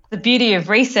was? The beauty of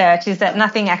research is that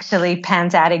nothing actually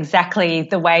pans out exactly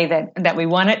the way that we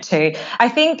want it to. I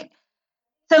think,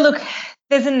 so look,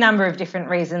 there's a number of different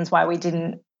reasons why we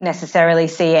didn't necessarily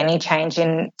see any change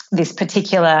in this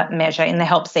particular measure, in the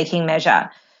help seeking measure.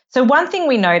 So one thing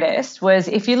we noticed was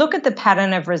if you look at the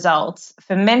pattern of results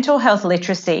for mental health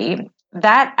literacy,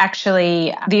 that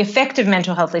actually, the effect of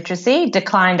mental health literacy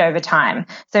declined over time.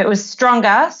 So it was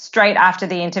stronger straight after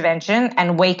the intervention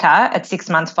and weaker at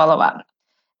 6-month follow-up.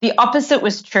 The opposite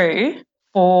was true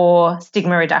for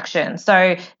stigma reduction.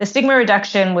 So the stigma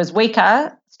reduction was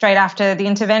weaker straight after the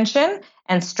intervention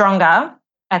and stronger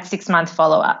at 6-month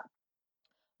follow-up.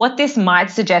 What this might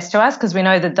suggest to us, because we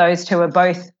know that those two are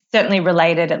both certainly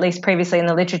related, at least previously in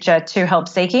the literature, to help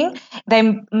seeking,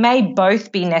 they may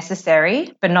both be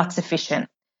necessary but not sufficient.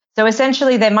 So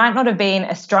essentially, there might not have been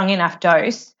a strong enough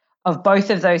dose of both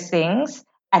of those things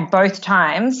at both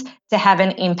times to have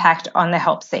an impact on the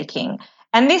help seeking.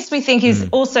 And this, we think, is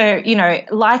also,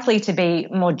 likely to be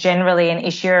more generally an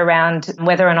issue around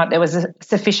whether or not there was a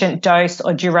sufficient dose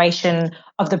or duration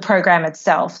of the program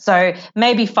itself. So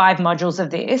maybe 5 modules of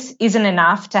this isn't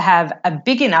enough to have a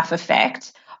big enough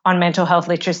effect on mental health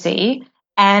literacy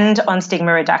and on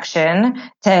stigma reduction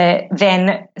to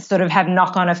then sort of have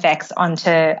knock-on effects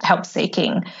onto help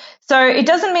seeking. So it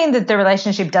doesn't mean that the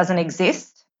relationship doesn't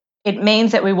exist. It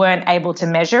means that we weren't able to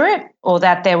measure it or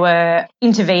that there were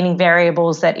intervening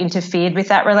variables that interfered with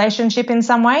that relationship in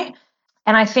some way.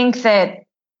 And I think that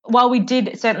while we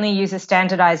did certainly use a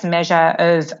standardized measure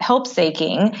of help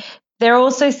seeking, there are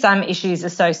also some issues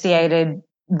associated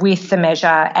with the measure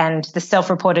and the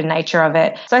self-reported nature of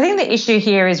it. So I think the issue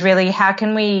here is really how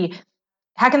can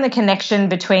the connection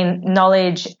between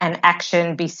knowledge and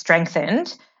action be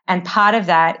strengthened? And part of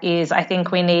that is I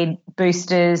think we need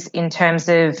boosters in terms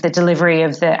of the delivery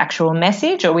of the actual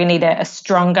message, or we need a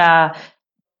stronger,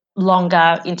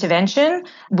 longer intervention.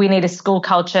 We need a school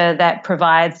culture that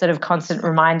provides sort of constant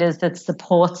reminders that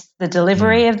supports the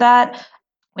delivery of that.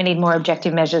 We need more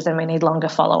objective measures and we need longer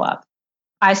follow-up.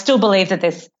 I still believe that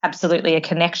there's absolutely a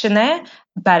connection there,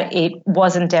 but it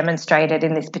wasn't demonstrated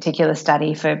in this particular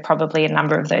study for probably a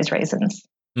number of those reasons.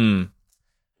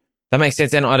 That makes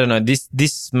sense. And I don't know,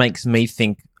 this makes me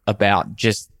think about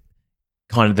just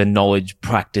kind of the knowledge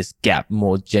practice gap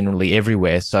more generally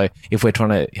everywhere. So if we're trying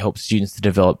to help students to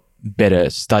develop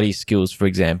better study skills, for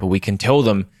example, we can tell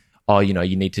them,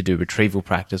 you need to do retrieval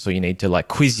practice or you need to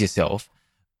quiz yourself.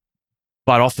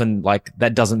 But often,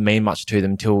 that doesn't mean much to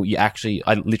them until you actually,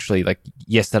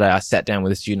 yesterday, I sat down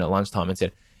with a student at lunchtime and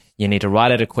said, you need to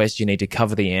write out a question, you need to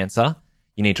cover the answer,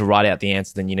 you need to write out the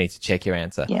answer, then you need to check your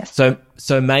answer. Yes.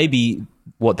 So maybe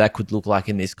what that could look like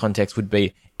in this context would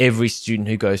be every student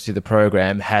who goes through the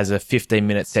program has a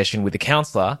 15-minute session with a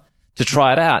counsellor to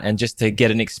try it out and just to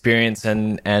get an experience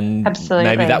and Absolutely.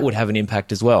 Maybe that would have an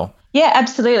impact as well. Yeah,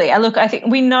 absolutely. Look, I think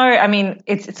we know,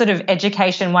 it's sort of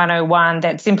education 101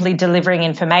 that simply delivering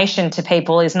information to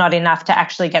people is not enough to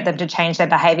actually get them to change their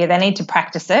behaviour. They need to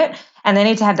practice it and they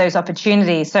need to have those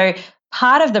opportunities. So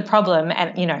part of the problem,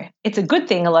 and, it's a good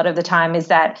thing a lot of the time, is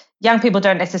that young people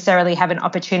don't necessarily have an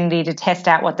opportunity to test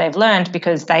out what they've learned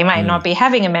because they may not be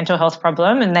having a mental health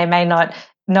problem and they may not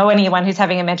know anyone who's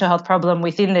having a mental health problem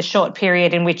within the short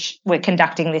period in which we're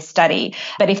conducting this study.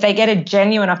 But if they get a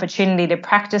genuine opportunity to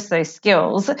practice those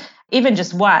skills, even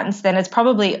just once, then it's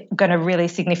probably going to really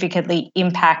significantly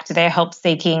impact their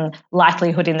help-seeking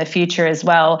likelihood in the future as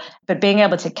well. But being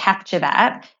able to capture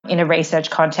that in a research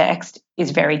context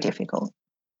is very difficult.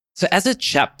 So as a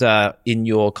chapter in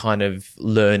your kind of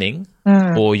learning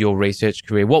or your research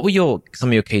career, what were some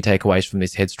of your key takeaways from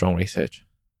this Headstrong research?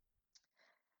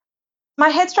 My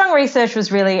Headstrong research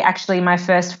was really actually my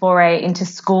first foray into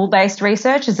school-based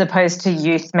research as opposed to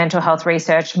youth mental health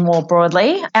research more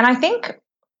broadly. And I think,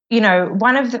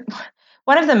 one of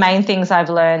the main things I've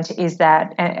learned is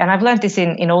that, and I've learned this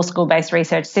in all school-based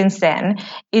research since then,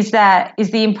 is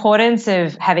the importance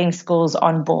of having schools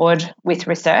on board with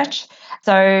research.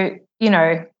 So,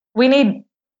 we need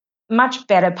much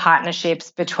better partnerships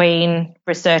between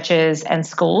researchers and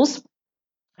schools.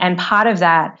 And part of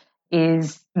that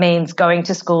means going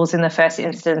to schools in the first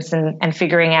instance and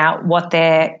figuring out what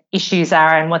their issues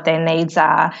are and what their needs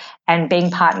are and being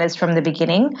partners from the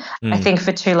beginning. I think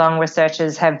for too long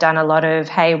researchers have done a lot of,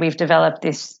 hey, we've developed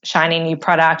this shiny new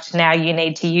product, now you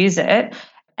need to use it.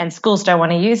 And schools don't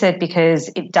want to use it because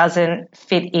it doesn't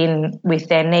fit in with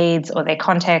their needs or their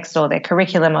context or their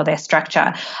curriculum or their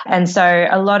structure. And so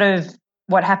a lot of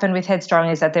what happened with Headstrong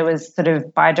is that there was sort of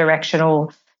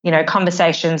bidirectional,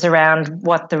 conversations around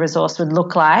what the resource would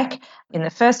look like in the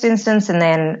first instance. And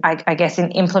then I guess in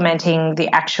implementing the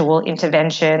actual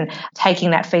intervention,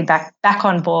 taking that feedback back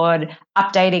on board,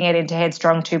 updating it into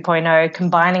Headstrong 2.0,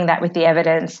 combining that with the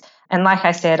evidence. And like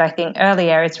I said, I think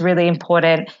earlier, it's really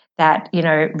important that,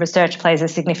 research plays a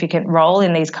significant role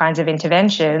in these kinds of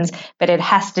interventions, but it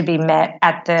has to be met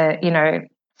at the,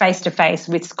 face-to-face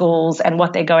with schools and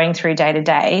what they're going through day to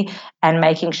day, and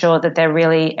making sure that they're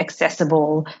really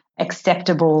accessible,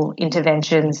 acceptable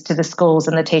interventions to the schools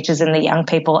and the teachers and the young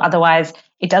people. Otherwise,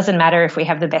 it doesn't matter if we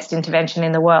have the best intervention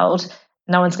in the world.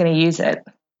 No one's going to use it.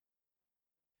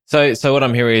 So what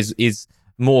I'm hearing is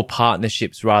more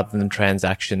partnerships rather than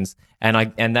transactions,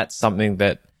 and that's something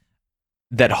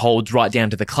that holds right down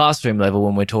to the classroom level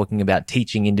when we're talking about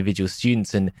teaching individual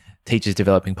students and teachers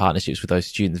developing partnerships with those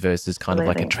students versus kind of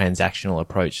like a transactional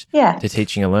approach to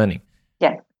teaching and learning.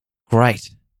 Yeah. Great.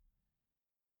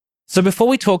 So before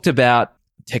we talked about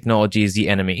technology as the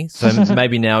enemy, so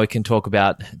maybe now we can talk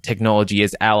about technology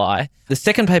as ally. The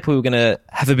second paper we were going to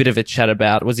have a bit of a chat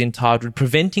about was entitled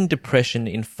Preventing Depression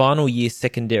in Final Year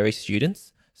Secondary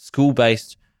Students,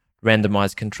 School-Based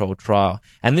Randomized Controlled Trial.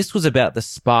 And this was about the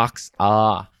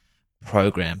SPARKS-R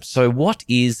program. So what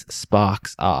is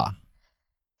SPARKS-R?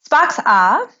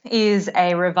 SPARKS-R is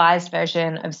a revised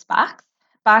version of SPARKS.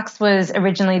 SPARKS was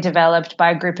originally developed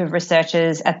by a group of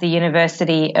researchers at the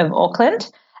University of Auckland.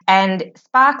 And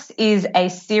SPARKS is a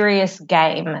serious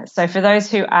game. So for those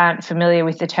who aren't familiar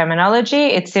with the terminology,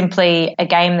 it's simply a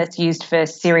game that's used for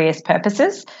serious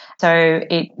purposes. So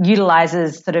it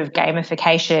utilizes sort of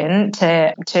gamification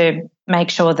to make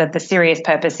sure that the serious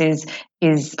purpose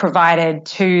is provided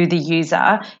to the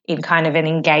user in kind of an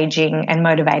engaging and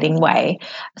motivating way.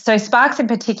 So SPARKS in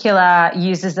particular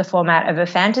uses the format of a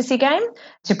fantasy game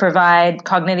to provide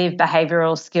cognitive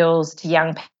behavioral skills to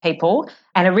young people,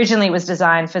 and originally it was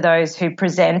designed for those who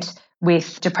present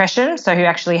with depression, so who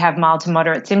actually have mild to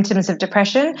moderate symptoms of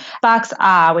depression.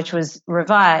 SPARKS-R, which was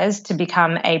revised to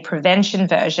become a prevention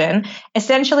version,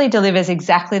 essentially delivers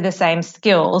exactly the same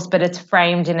skills, but it's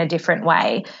framed in a different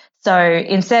way. So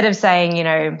instead of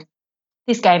saying,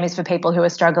 this game is for people who are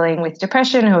struggling with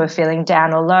depression, who are feeling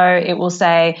down or low, it will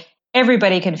say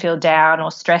everybody can feel down or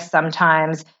stressed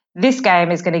sometimes. This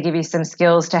game is going to give you some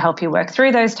skills to help you work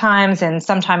through those times, and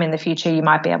sometime in the future you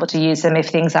might be able to use them if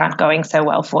things aren't going so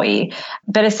well for you.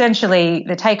 But essentially,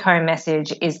 the take-home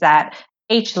message is that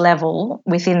each level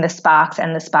within the SPARKS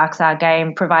and the SPARKS-R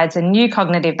game provides a new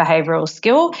cognitive behavioral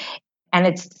skill, and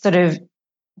it's sort of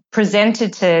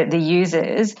presented to the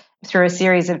users through a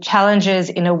series of challenges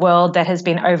in a world that has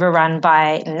been overrun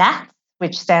by NATs,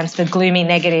 which stands for gloomy,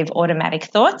 negative, automatic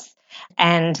thoughts.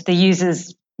 And the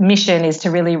user's mission is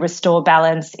to really restore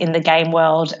balance in the game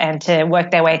world and to work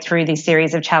their way through these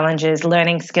series of challenges,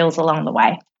 learning skills along the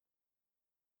way.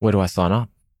 Where do I sign up?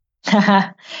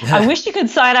 I wish you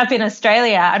could sign up in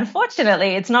Australia. Unfortunately,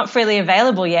 it's not freely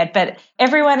available yet, but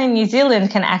everyone in New Zealand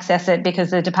can access it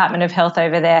because the Department of Health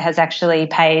over there has actually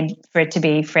paid for it to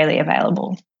be freely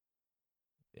available.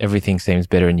 Everything seems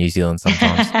better in New Zealand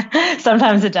sometimes.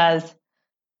 Sometimes it does.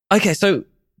 Okay, so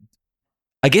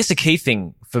I guess a key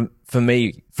thing for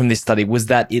me from this study was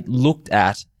that it looked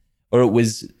at, or it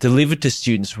was delivered to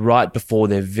students right before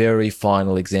their very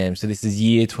final exam. So this is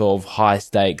year 12, high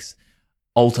stakes,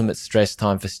 ultimate stress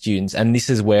time for students. And this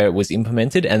is where it was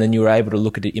implemented. And then you were able to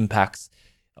look at the impacts,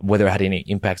 whether it had any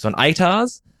impacts on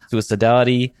ATARs,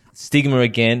 suicidality, stigma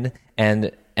again,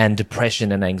 and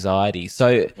depression and anxiety.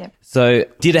 So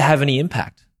did it have any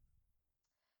impact?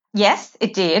 Yes,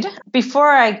 it did. Before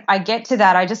I get to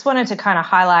that, I just wanted to kind of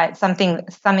highlight something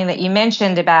that you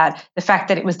mentioned about the fact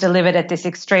that it was delivered at this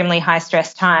extremely high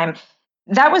stress time.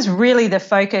 That was really the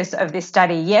focus of this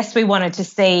study. Yes, we wanted to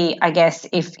see, I guess,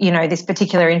 if, this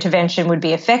particular intervention would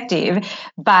be effective,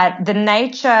 but the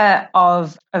nature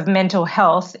of mental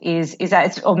health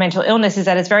or mental illness is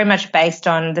that it's very much based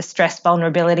on the stress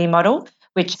vulnerability model,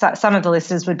 which some of the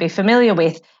listeners would be familiar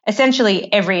with.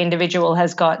 Essentially, every individual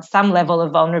has got some level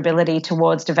of vulnerability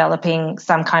towards developing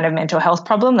some kind of mental health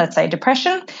problem, let's say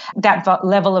depression. That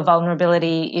level of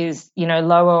vulnerability is,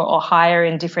 lower or higher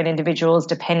in different individuals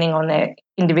depending on their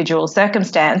individual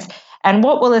circumstance. And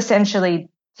what will essentially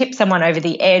tip someone over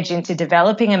the edge into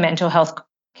developing a mental health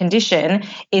condition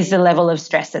is the level of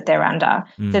stress that they're under.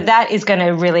 So that is going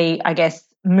to really, I guess,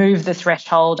 move the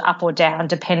threshold up or down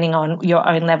depending on your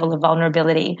own level of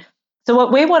vulnerability. So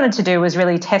what we wanted to do was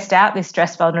really test out this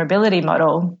stress vulnerability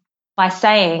model by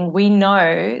saying we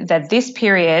know that this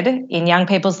period in young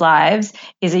people's lives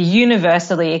is a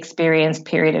universally experienced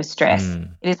period of stress.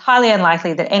 It is highly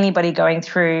unlikely that anybody going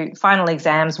through final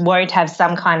exams won't have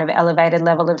some kind of elevated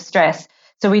level of stress.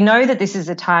 So we know that this is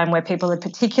a time where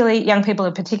young people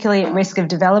are particularly at risk of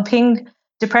developing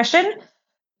depression.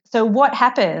 So what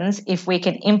happens if we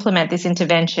can implement this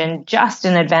intervention just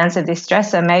in advance of this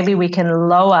stressor? Maybe we can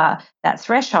lower that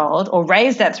threshold or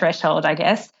raise that threshold, I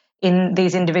guess, in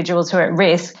these individuals who are at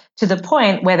risk to the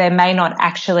point where they may not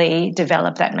actually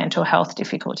develop that mental health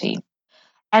difficulty.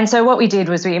 And so what we did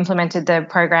was we implemented the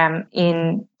program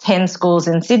in 10 schools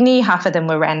in Sydney. Half of them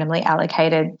were randomly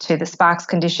allocated to the Sparks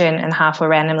condition and half were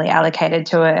randomly allocated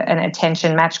to an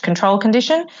attention match control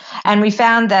condition. And we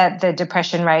found that the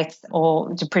depression rates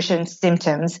or depression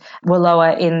symptoms were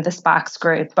lower in the Sparks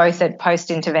group, both at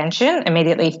post-intervention,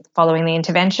 immediately following the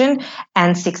intervention,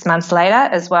 and 6 months later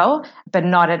as well, but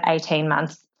not at 18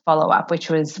 months follow-up, which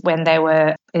was when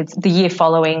it's the year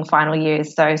following final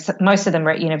years. So most of them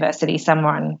were at university, some were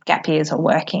on gap years or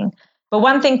working. But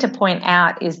one thing to point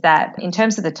out is that in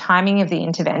terms of the timing of the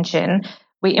intervention,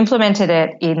 we implemented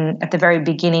it at the very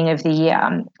beginning of the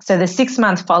year. So the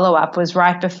 6-month follow-up was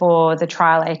right before the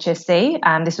trial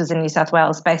HSC. This was a New South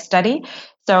Wales-based study.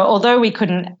 So although we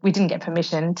didn't get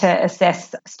permission to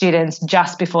assess students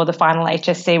just before the final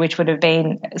HSC, which would have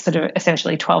been sort of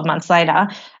essentially 12 months later,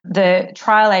 the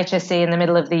trial HSC in the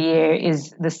middle of the year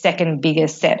is the second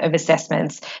biggest set of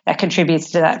assessments that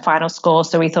contributes to that final score.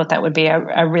 So we thought that would be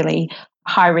a really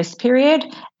high-risk period,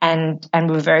 and we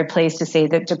were very pleased to see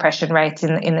that depression rates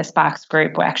in the Sparks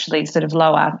group were actually sort of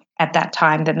lower at that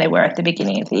time than they were at the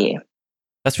beginning of the year.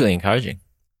 That's really encouraging.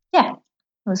 Yeah,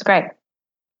 it was great.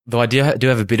 Though I do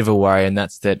have a bit of a worry, and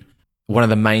that's that one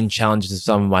of the main challenges of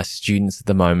some of my students at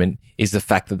the moment is the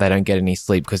fact that they don't get any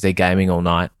sleep because they're gaming all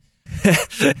night.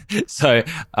 So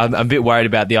I'm a bit worried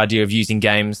about the idea of using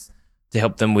games to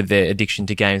help them with their addiction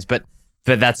to games, but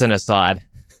that's an aside.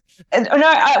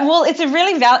 Well, it's a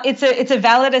really it's a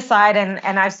valid aside,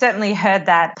 and I've certainly heard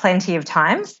that plenty of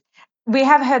times. We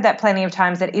have heard that plenty of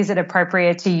times that is it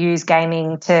appropriate to use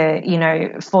gaming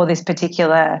to, for this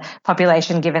particular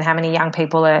population, given how many young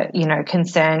people are,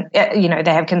 concerned, they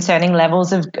have concerning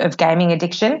levels of gaming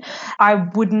addiction. I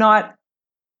would not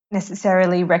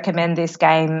necessarily recommend this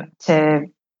game to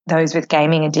those with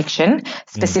gaming addiction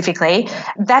specifically.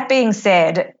 That being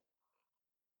said,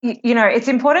 it's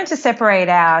important to separate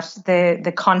out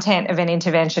the content of an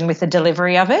intervention with the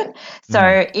delivery of it.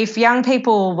 So if young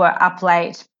people were up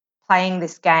late playing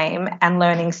this game and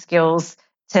learning skills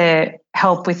to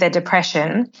help with their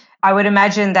depression, I would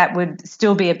imagine that would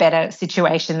still be a better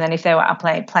situation than if they were up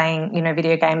late playing,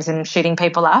 video games and shooting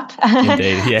people up.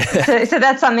 Indeed, yeah. So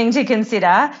that's something to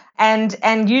consider.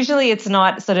 And usually it's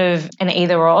not sort of an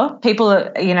either or. People,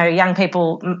 young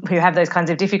people who have those kinds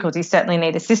of difficulties certainly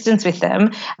need assistance with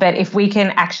them. But if we can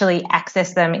actually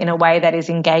access them in a way that is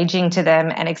engaging to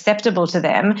them and acceptable to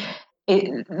them,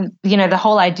 the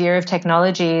whole idea of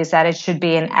technology is that it should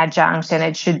be an adjunct and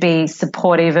it should be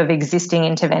supportive of existing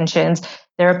interventions.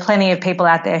 There are plenty of people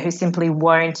out there who simply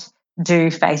won't do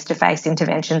face-to-face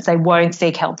interventions. They won't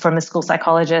seek help from a school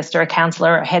psychologist or a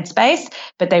counsellor or a headspace,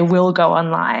 but they will go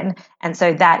online. And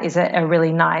so that is a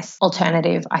really nice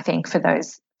alternative, I think, for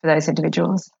those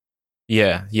individuals.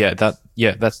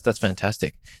 That's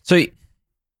fantastic. So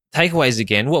takeaways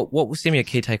again, what were some of your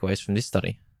key takeaways from this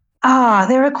study?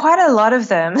 There are quite a lot of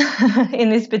them in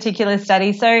this particular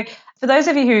study. So for those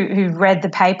of you who've read the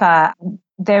paper,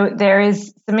 there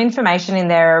is some information in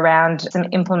there around some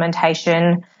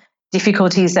implementation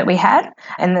difficulties that we had.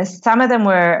 And some of them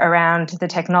were around the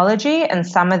technology, and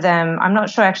some of them, I'm not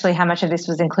sure actually how much of this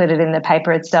was included in the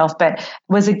paper itself, but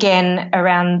was again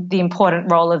around the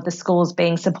important role of the schools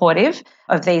being supportive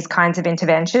of these kinds of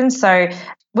interventions. So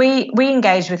we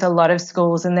engaged with a lot of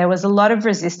schools, and there was a lot of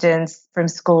resistance from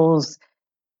schools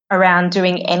around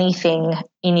doing anything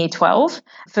in Year 12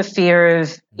 for fear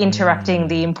of interrupting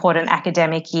the important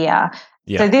academic year.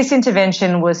 Yeah. So this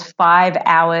intervention was 5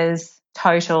 hours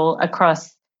total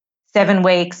across 7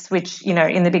 weeks, which,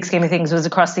 in the big scheme of things was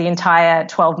across the entire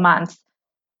 12 months.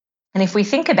 And if we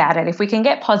think about it, if we can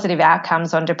get positive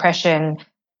outcomes on depression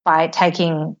by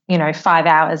taking, 5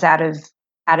 hours out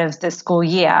of the school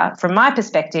year, from my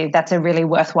perspective, that's a really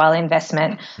worthwhile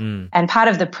investment. And part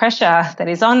of the pressure that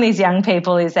is on these young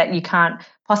people is that you can't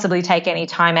possibly take any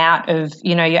time out of,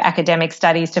 your academic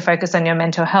studies to focus on your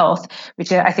mental health,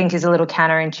 which I think is a little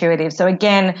counterintuitive. So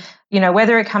again,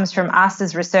 whether it comes from us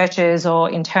as researchers or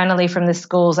internally from the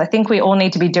schools, I think we all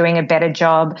need to be doing a better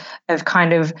job of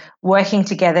kind of working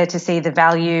together to see the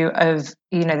value of,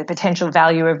 the potential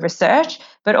value of research,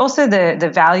 but also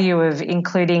the value of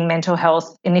including mental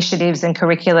health initiatives and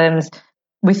curriculums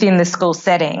within the school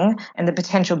setting and the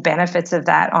potential benefits of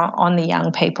that on the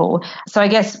young people. So I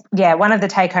guess, one of the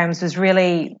take homes was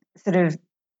really sort of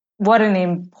what an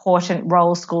important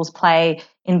role schools play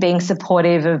in being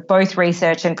supportive of both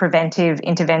research and preventive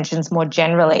interventions more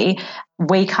generally.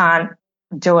 We can't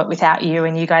do it without you,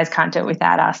 and you guys can't do it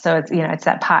without us. So it's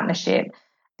that partnership.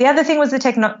 The other thing was the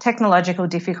technological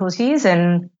difficulties,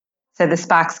 and so the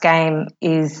Sparks game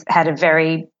had a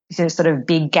very sort of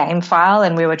big game file,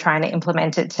 and we were trying to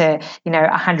implement it to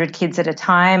 100 kids at a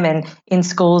time, and in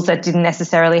schools that didn't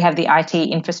necessarily have the IT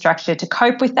infrastructure to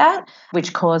cope with that,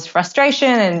 which caused frustration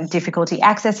and difficulty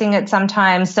accessing it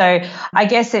sometimes. So I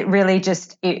guess it really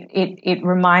just it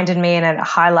reminded me and it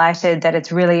highlighted that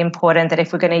it's really important that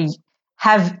if we're going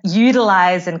to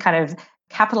utilize and kind of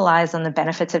capitalize on the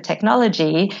benefits of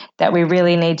technology, that we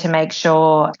really need to make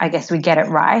sure, I guess, we get it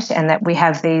right, and that we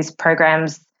have these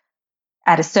programs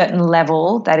at a certain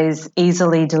level that is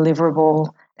easily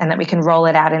deliverable, and that we can roll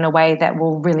it out in a way that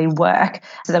will really work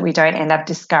so that we don't end up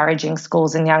discouraging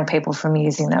schools and young people from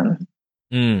using them.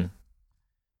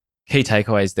 Key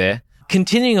takeaways there.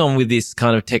 Continuing on with this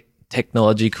kind of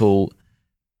technological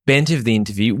bent of the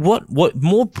interview, what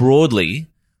more broadly,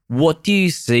 what do you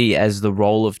see as the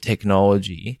role of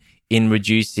technology in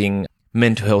reducing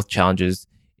mental health challenges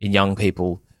in young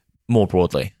people more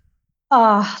broadly?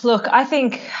 Oh, look, I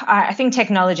think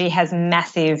technology has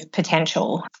massive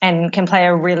potential and can play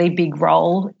a really big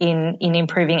role in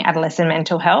improving adolescent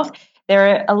mental health. There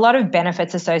are a lot of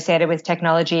benefits associated with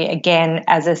technology, again,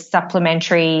 as a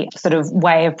supplementary sort of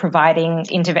way of providing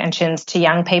interventions to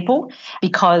young people,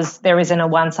 because there isn't a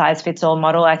one-size-fits-all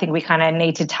model. I think we kind of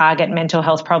need to target mental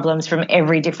health problems from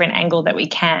every different angle that we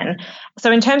can. So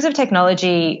in terms of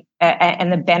technology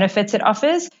and the benefits it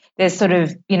offers, there's sort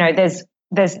of,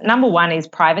 there's number one is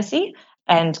privacy,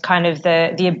 and kind of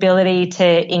the ability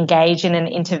to engage in an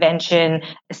intervention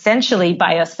essentially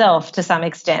by yourself to some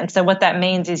extent. So what that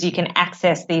means is you can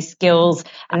access these skills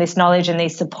and this knowledge and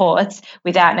these supports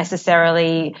without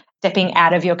necessarily stepping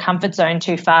out of your comfort zone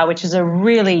too far, which is a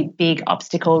really big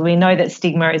obstacle. We know that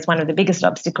stigma is one of the biggest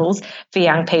obstacles for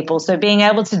young people. So being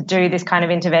able to do this kind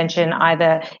of intervention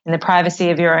either in the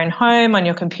privacy of your own home, on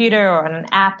your computer, or on an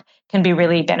app can be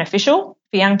really beneficial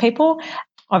for young people.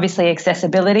 Obviously,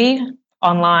 accessibility,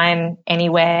 online,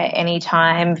 anywhere,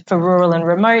 anytime. For rural and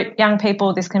remote young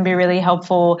people, this can be really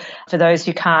helpful. For those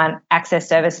who can't access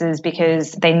services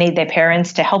because they need their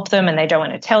parents to help them and they don't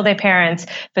want to tell their parents.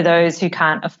 For those who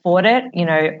can't afford it,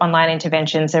 online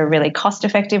interventions are a really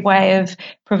cost-effective way of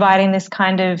providing this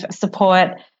kind of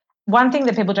support. One thing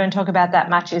that people don't talk about that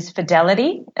much is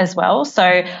fidelity as well.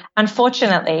 So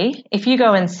unfortunately, if you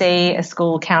go and see a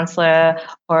school counsellor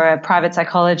or a private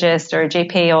psychologist or a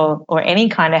GP or any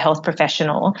kind of health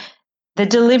professional, the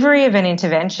delivery of an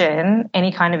intervention,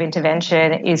 any kind of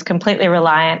intervention, is completely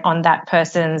reliant on that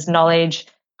person's knowledge,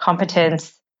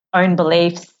 competence, own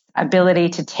beliefs, ability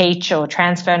to teach or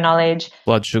transfer knowledge.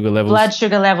 Blood sugar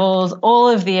levels, all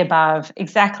of the above.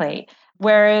 Exactly.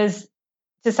 Whereas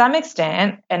to some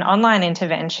extent, an online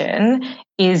intervention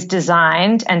is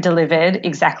designed and delivered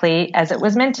exactly as it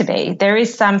was meant to be. There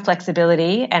is some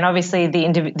flexibility, and obviously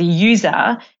the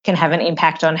user can have an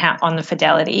impact on the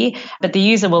fidelity, but the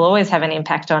user will always have an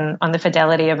impact on the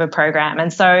fidelity of a program.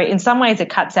 And so in some ways it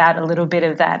cuts out a little bit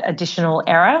of that additional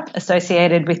error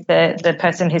associated with the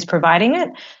person who's providing it.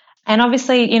 And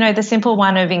obviously, the simple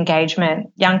one of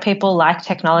engagement. Young people like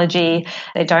technology.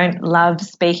 They don't love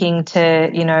speaking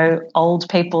to, old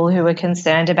people who are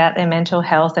concerned about their mental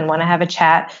health and want to have a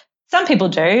chat. Some people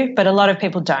do, but a lot of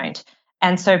people don't.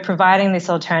 And so providing this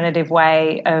alternative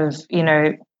way of,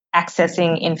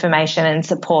 accessing information and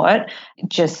support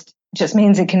just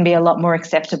means it can be a lot more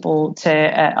acceptable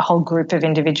to a whole group of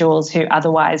individuals who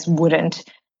otherwise wouldn't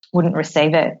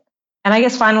receive it. And I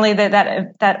guess finally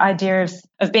that idea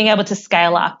of being able to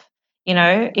scale up,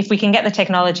 if we can get the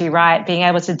technology right, being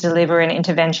able to deliver an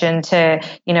intervention to,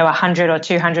 100 or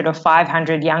 200 or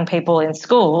 500 young people in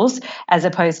schools, as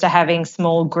opposed to having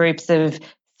small groups of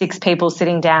 6 people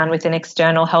sitting down with an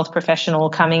external health professional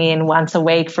coming in once a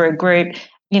week for a group,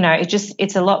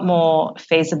 it's a lot more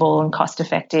feasible and cost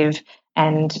effective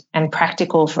and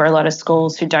practical for a lot of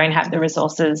schools who don't have the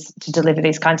resources to deliver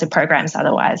these kinds of programs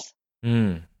otherwise.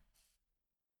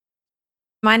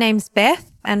 My name's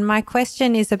Beth. And my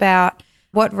question is about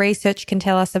what research can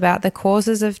tell us about the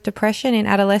causes of depression in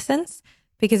adolescents,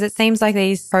 because it seems like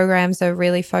these programs are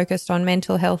really focused on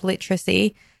mental health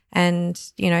literacy and,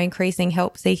 increasing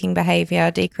help-seeking behaviour,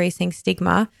 decreasing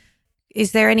stigma.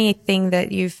 Is there anything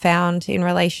that you've found in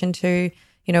relation to,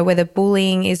 whether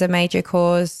bullying is a major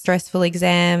cause, stressful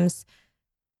exams,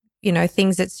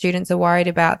 things that students are worried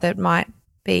about that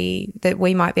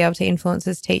we might be able to influence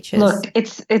as teachers? Look,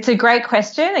 it's a great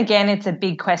question. Again, it's a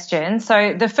big question.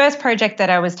 So the first project that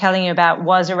I was telling you about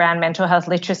was around mental health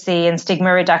literacy and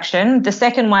stigma reduction. The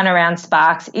second one around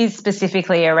Sparks is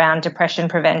specifically around depression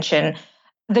prevention.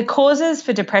 The causes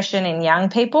for depression in young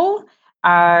people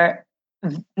are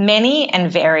many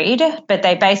and varied, but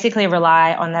they basically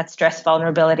rely on that stress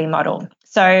vulnerability model.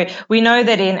 So we know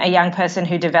that in a young person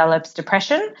who develops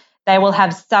depression, they will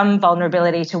have some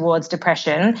vulnerability towards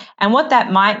depression. And what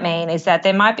that might mean is that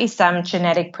there might be some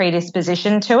genetic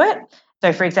predisposition to it.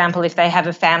 So, for example, if they have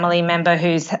a family member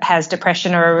who has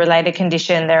depression or a related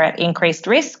condition, they're at increased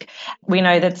risk. We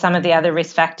know that some of the other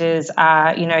risk factors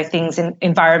are, things in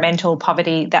environmental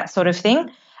poverty, that sort of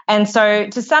thing. And so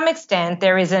to some extent,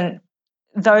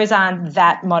 those aren't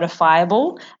that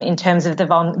modifiable in terms of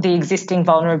the existing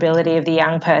vulnerability of the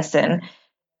young person.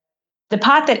 The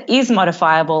part that is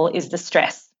modifiable is the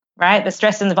stress, right? The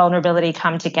stress and the vulnerability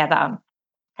come together.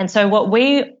 And so what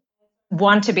we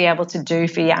want to be able to do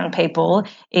for young people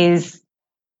is,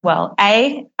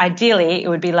 ideally, it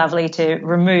would be lovely to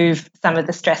remove some of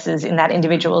the stresses in that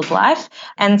individual's life.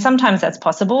 And sometimes that's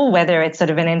possible, whether it's sort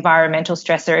of an environmental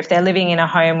stressor, if they're living in a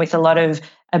home with a lot of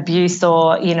abuse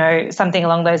or, something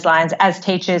along those lines. As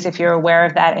teachers, if you're aware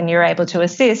of that and you're able to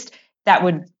assist, that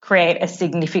would create a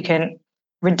significant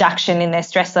reduction in their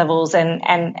stress levels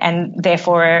and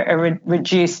therefore a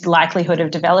reduced likelihood of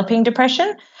developing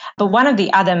depression. But one of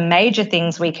the other major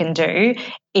things we can do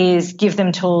is give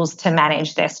them tools to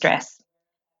manage their stress.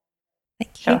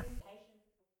 Thank you.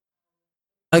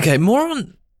 Okay, more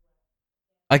on,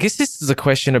 I guess this is a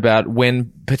question about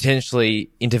when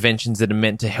potentially interventions that are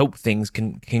meant to help things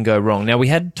can go wrong. Now, we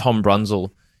had Tom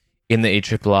Brunzel in the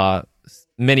ERRR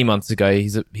many months ago.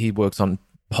 He works on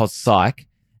post-psych,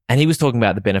 and he was talking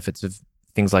about the benefits of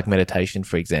things like meditation,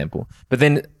 for example. But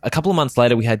then a couple of months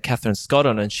later, we had Catherine Scott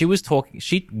on, and she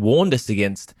warned us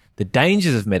against the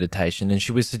dangers of meditation, and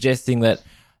she was suggesting that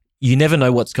you never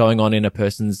know what's going on in a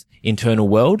person's internal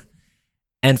world.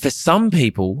 And for some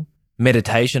people,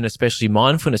 meditation, especially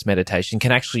mindfulness meditation,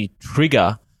 can actually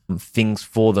trigger things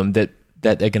for them that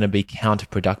are going to be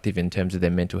counterproductive in terms of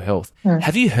their mental health.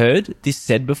 Have you heard this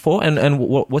said before? And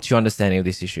what's your understanding of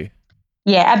this issue?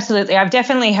 Yeah, absolutely. I've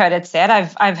definitely heard it said.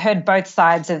 I've heard both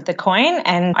sides of the coin,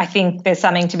 and I think there's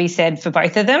something to be said for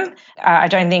both of them. I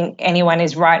don't think anyone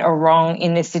is right or wrong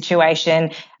in this situation.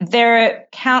 There are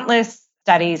countless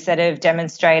studies that have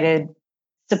demonstrated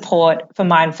support for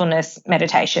mindfulness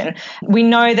meditation. We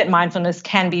know that mindfulness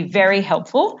can be very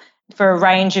helpful for a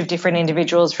range of different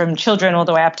individuals, from children all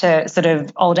the way up to sort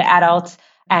of older adults.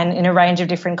 And in a range of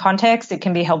different contexts, it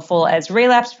can be helpful as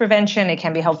relapse prevention. It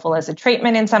can be helpful as a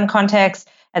treatment in some contexts,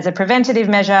 as a preventative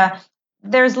measure.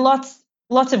 There's lots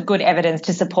of good evidence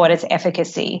to support its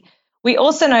efficacy. We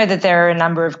also know that there are a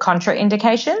number of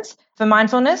contraindications for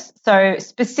mindfulness. So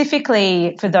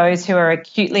specifically for those who are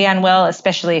acutely unwell,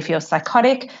 especially if you're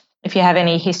psychotic, if you have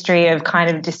any history of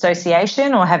kind of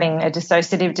dissociation or having a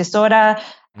dissociative disorder.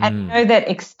 And know that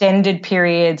extended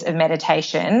periods of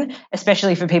meditation,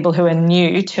 especially for people who are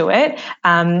new to it,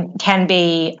 can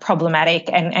be problematic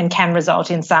and can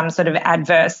result in some sort of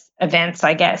adverse events,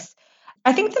 I guess.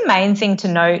 I think the main thing to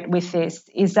note with this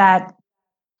is that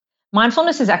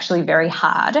mindfulness is actually very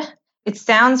hard. It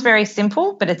sounds very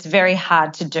simple, but it's very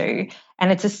hard to do.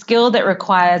 And it's a skill that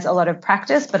requires a lot of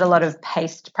practice, but a lot of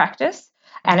paced practice.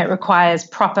 And it requires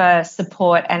proper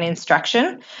support and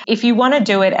instruction. If you want to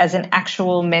do it as an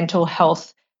actual mental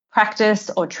health practice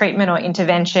or treatment or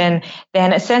intervention,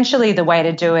 then essentially the way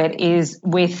to do it is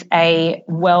with a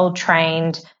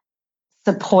well-trained,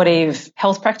 supportive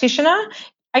health practitioner.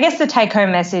 I guess the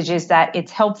take-home message is that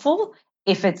it's helpful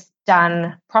if it's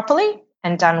done properly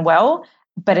and done well,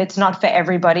 but it's not for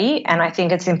everybody. And I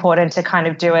think it's important to kind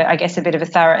of do it, I guess, a bit of a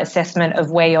thorough assessment of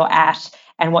where you're at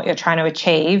and what you're trying to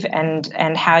achieve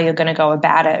and how you're going to go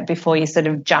about it before you sort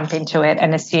of jump into it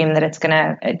and assume that it's going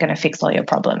to fix all your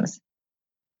problems.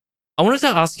 I wanted to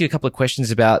ask you a couple of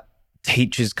questions about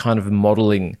teachers kind of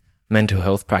modelling mental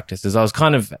health practices. I was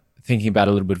kind of thinking about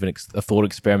a little bit of a thought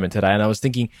experiment today, and I was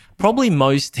thinking probably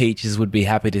most teachers would be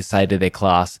happy to say to their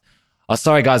class, "Oh,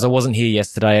 sorry guys, I wasn't here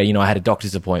yesterday. I had a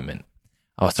doctor's appointment.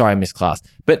 Oh, sorry, I missed class."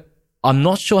 But I'm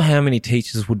not sure how many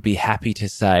teachers would be happy to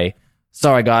say,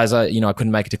 sorry guys, I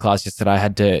couldn't make it to class yesterday. I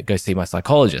had to go see my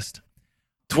psychologist.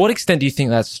 To what extent do you think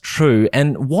that's true?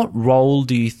 And what role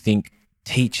do you think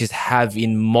teachers have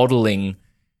in modeling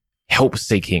help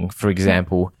seeking, for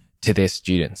example, to their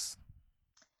students?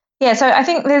 Yeah, so I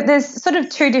think there's sort of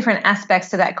two different aspects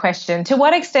to that question. To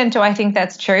what extent do I think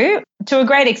that's true? To a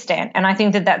great extent. And I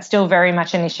think that that's still very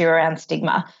much an issue around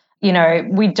stigma.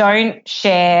 We don't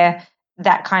share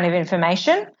that kind of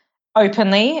information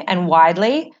openly and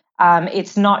widely.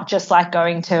 It's not just like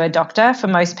going to a doctor for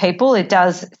most people. It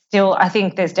does still, I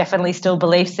think there's definitely still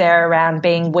beliefs there around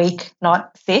being weak,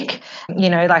 not sick.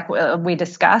 Like we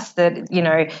discussed that,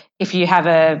 if you have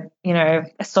a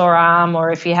sore arm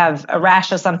or if you have a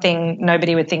rash or something,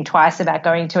 nobody would think twice about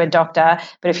going to a doctor.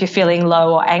 But if you're feeling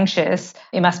low or anxious,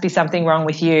 it must be something wrong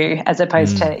with you as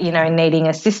opposed to, needing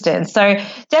assistance. So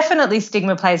definitely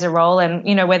stigma plays a role. And,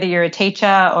 whether you're a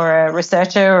teacher or a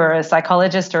researcher or a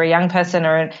psychologist or a young person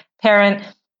or a parent,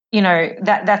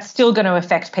 that's still going to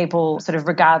affect people sort of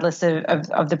regardless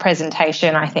of the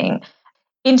presentation, I think.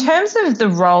 In terms of the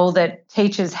role that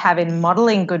teachers have in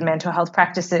modelling good mental health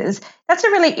practices, that's a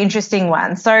really interesting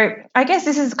one. So I guess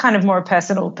this is kind of more a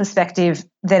personal perspective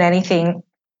than anything.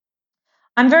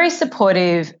 I'm very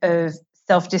supportive of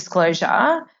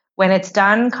self-disclosure when it's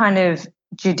done kind of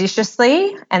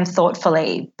judiciously and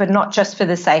thoughtfully, but not just for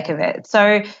the sake of it.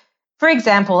 So for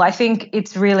example, I think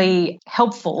it's really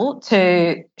helpful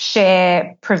to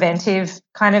share preventive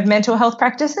kind of mental health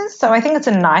practices. So I think it's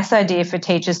a nice idea for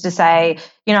teachers to say,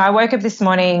 I woke up this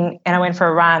morning and I went for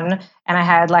a run and I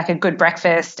had like a good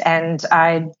breakfast and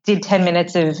I did 10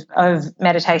 minutes of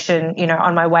meditation,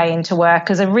 on my way into work,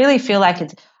 because I really feel like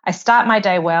I start my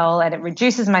day well and it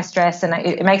reduces my stress and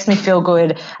it makes me feel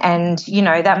good. And,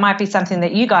 that might be something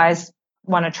that you guys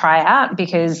want to try out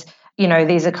because,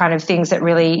 these are kind of things that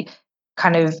really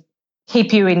kind of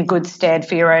keep you in good stead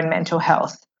for your own mental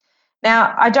health.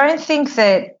 Now, I don't think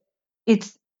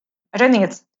it's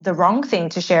the wrong thing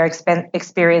to share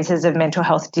experiences of mental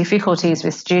health difficulties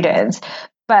with students,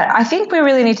 but I think we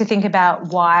really need to think about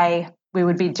why we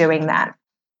would be doing that.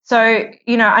 So,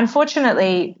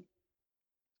 unfortunately,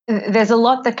 there's a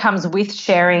lot that comes with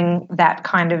sharing that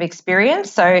kind of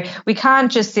experience. So we can't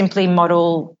just simply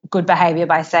model good behavior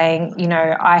by saying,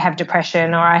 I have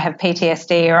depression or I have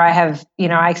PTSD or I have,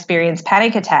 I experience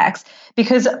panic attacks,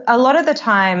 because a lot of the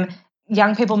time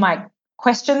young people might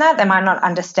question that, they might not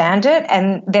understand it,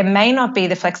 and there may not be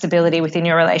the flexibility within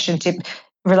your relationship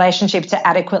to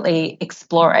adequately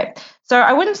explore it. So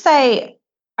I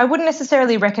wouldn't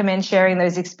necessarily recommend sharing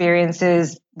those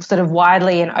experiences sort of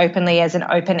widely and openly as an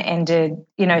open-ended,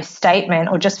 statement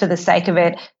or just for the sake of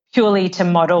it, purely to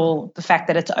model the fact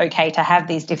that it's okay to have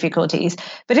these difficulties.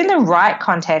 But in the right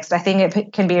context, I think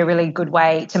it can be a really good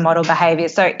way to model behavior.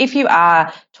 So if you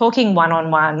are talking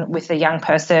one-on-one with a young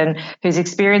person who's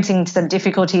experiencing some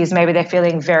difficulties, maybe they're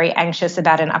feeling very anxious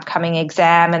about an upcoming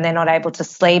exam and they're not able to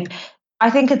sleep, I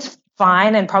think it's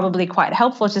fine and probably quite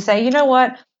helpful to say, you know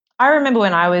what, I remember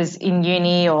when I was in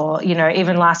uni or,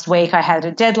 even last week, I had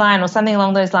a deadline or something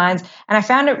along those lines, and I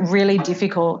found it really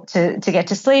difficult to get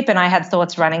to sleep, and I had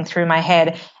thoughts running through my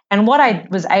head. And what I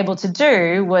was able to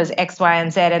do was X, Y,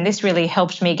 and Z, and this really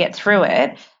helped me get through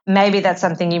it. Maybe that's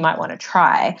something you might want to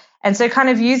try. And so kind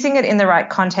of using it in the right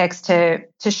context to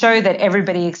show that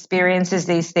everybody experiences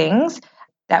these things,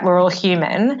 that we're all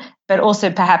human, but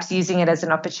also perhaps using it as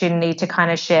an opportunity to kind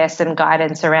of share some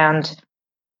guidance around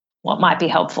what might be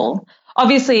helpful.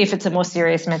 Obviously, if it's a more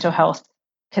serious mental health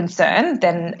concern,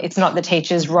 then it's not the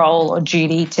teacher's role or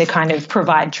duty to kind of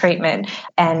provide treatment.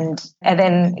 And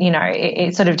then,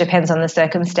 it sort of depends on the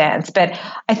circumstance. But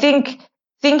I think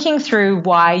thinking through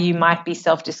why you might be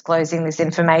self-disclosing this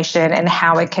information and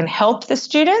how it can help the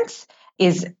students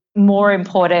is more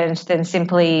important than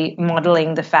simply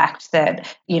modeling the fact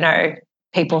that,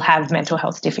 people have mental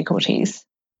health difficulties.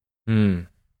 Mm.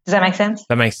 Does that make sense?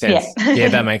 That makes sense. Yeah, yeah,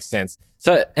 that makes sense.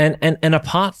 So, and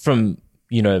apart from,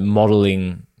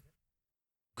 modeling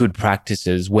good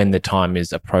practices when the time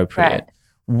is appropriate, right.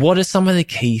 What are some of the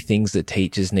key things that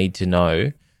teachers need to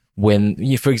know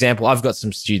when, for example, I've got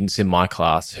some students in my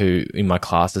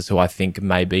classes who I think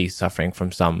may be suffering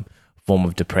from some form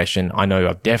of depression. I know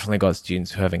I've definitely got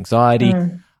students who have anxiety.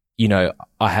 I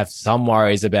have some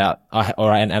worries about,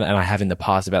 and I have in the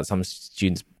past about some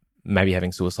students maybe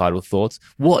having suicidal thoughts.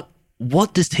 What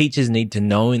does teachers need to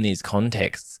know in these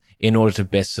contexts in order to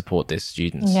best support their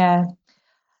students? Yeah.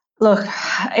 Look,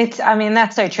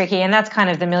 that's so tricky. And that's kind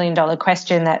of the $1 million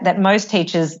question that most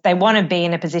teachers, they want to be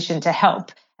in a position to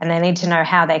help and they need to know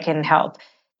how they can help.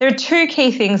 There are two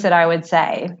key things that I would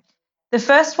say. The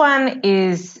first one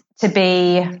is to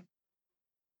be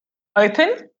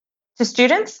open to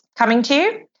students coming to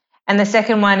you, and the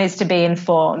second one is to be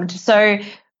informed. So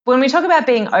when we talk about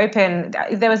being open,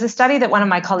 there was a study that one of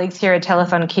my colleagues here at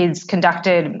Telethon Kids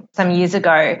conducted some years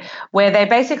ago where they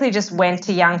basically just went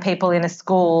to young people in a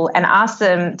school and asked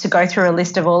them to go through a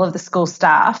list of all of the school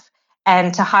staff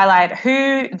and to highlight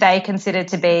who they considered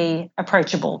to be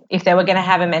approachable if they were going to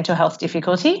have a mental health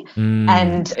difficulty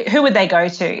and who would they go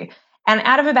to. And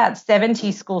out of about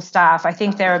 70 school staff, I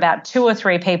think there are about 2 or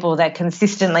 3 people that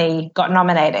consistently got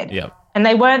nominated. Yep. And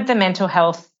they weren't the mental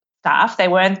health staff. They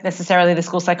weren't necessarily the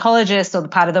school psychologist or the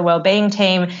part of the wellbeing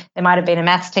team. They might have been a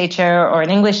maths teacher or an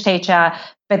English teacher,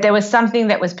 but there was something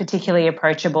that was particularly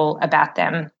approachable about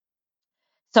them.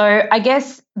 So I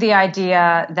guess the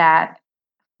idea that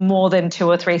more than 2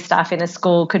 or 3 staff in a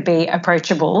school could be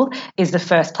approachable is the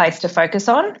first place to focus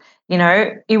on. You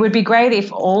know, it would be great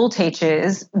if all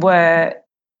teachers were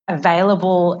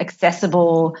available,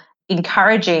 accessible,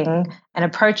 encouraging, and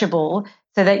approachable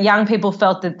so that young people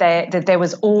felt that there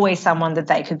was always someone that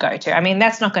they could go to. I mean,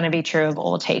 that's not going to be true of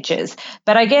all teachers.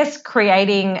 But I guess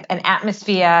creating an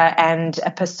atmosphere and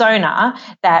a persona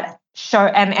that show,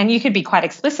 and you could be quite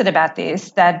explicit about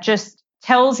this, that just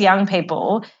tells young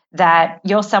people that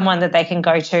you're someone that they can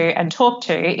go to and talk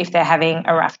to if they're having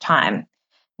a rough time.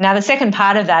 Now, the second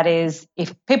part of that is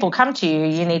if people come to you,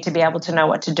 you need to be able to know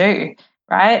what to do,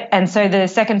 right? And so the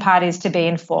second part is to be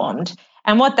informed.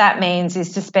 And what that means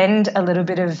is to spend a little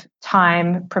bit of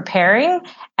time preparing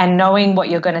and knowing what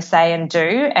you're going to say and do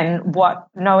and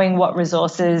knowing what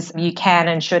resources you can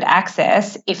and should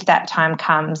access if that time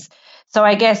comes. So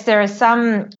I guess there are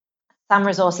some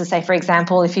resources, say, for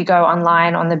example, if you go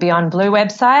online on the Beyond Blue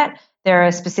website, there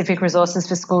are specific resources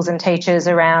for schools and teachers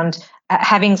around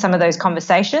having some of those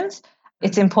conversations.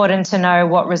 It's important to know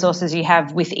what resources you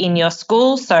have within your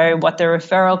school, so what the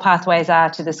referral pathways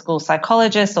are to the school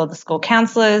psychologists or the school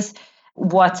counsellors,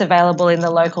 what's available in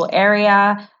the local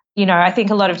area. You know, I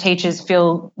think a lot of teachers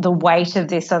feel the weight of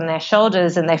this on their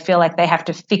shoulders and they feel like they have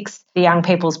to fix the young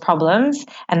people's problems,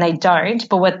 and they don't.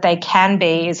 But what they can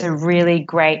be is a really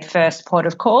great first port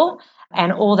of call.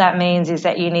 And all that means is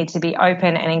that you need to be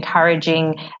open and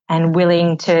encouraging and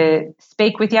willing to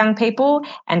speak with young people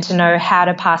and to know how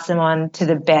to pass them on to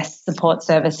the best support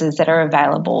services that are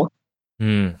available.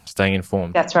 Staying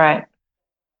informed. That's right.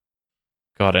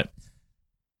 Got it.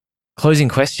 Closing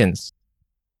questions.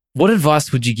 What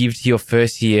advice would you give to your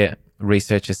first year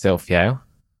researcher self, Yael?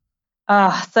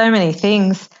 Oh, so many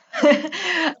things.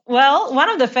 Well, one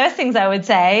of the first things I would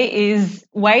say is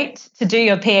wait to do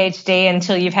your PhD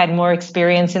until you've had more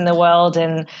experience in the world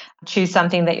and choose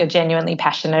something that you're genuinely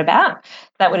passionate about.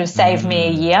 That would have saved me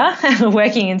a year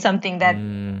working in something that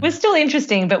was still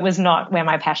interesting but was not where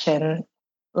my passion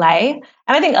lay. And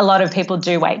I think a lot of people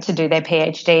do wait to do their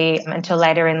PhD until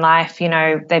later in life. You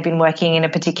know, they've been working in a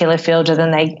particular field and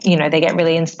then they get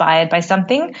really inspired by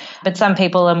something. But some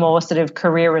people are more sort of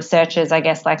career researchers, I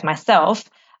guess, like myself.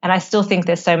 And I still think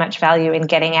there's so much value in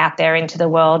getting out there into the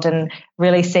world and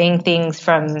really seeing things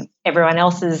from everyone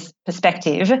else's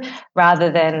perspective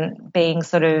rather than being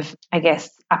sort of, I guess,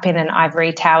 up in an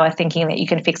ivory tower thinking that you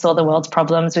can fix all the world's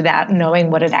problems without knowing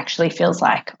what it actually feels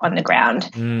like on the ground.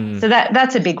 So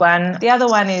that's a big one. The other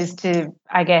one is to,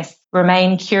 I guess,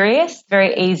 remain curious.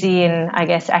 Very easy in, I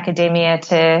guess, academia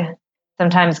to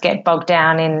sometimes get bogged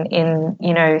down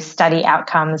in study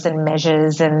outcomes and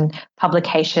measures and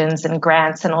publications and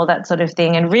grants and all that sort of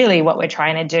thing. And really what we're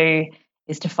trying to do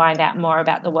is to find out more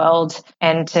about the world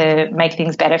and to make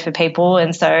things better for people.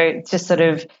 And so just sort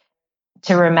of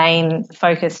to remain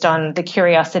focused on the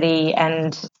curiosity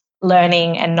and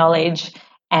learning and knowledge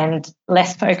and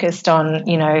less focused on,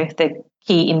 the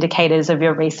key indicators of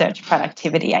your research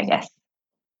productivity, I guess.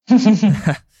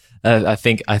 I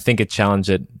think a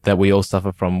challenge that we all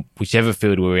suffer from, whichever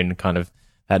field we're in, kind of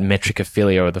that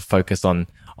metricophilia or the focus on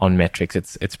metrics,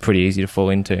 it's pretty easy to fall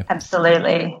into.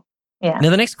 Absolutely. Yeah.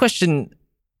 Now, the next question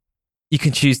you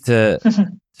can choose to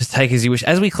take as you wish.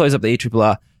 As we close up the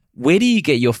ERRR, where do you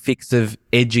get your fix of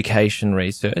education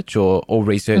research or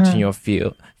research in your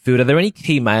field? Are there any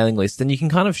key mailing lists? And you can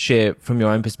kind of share from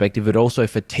your own perspective, but also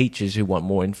for teachers who want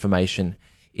more information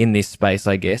in this space,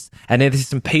 I guess. And there's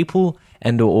some people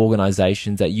and or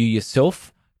organisations that you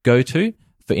yourself go to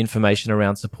for information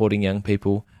around supporting young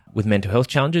people with mental health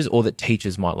challenges or that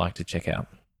teachers might like to check out.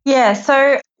 Yeah,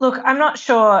 so look, I'm not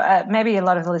sure, maybe a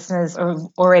lot of the listeners are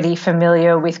already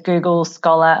familiar with Google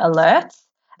Scholar Alerts,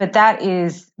 but that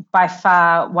is by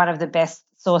far one of the best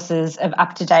sources of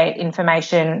up-to-date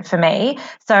information for me.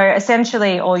 So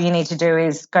essentially all you need to do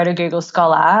is go to Google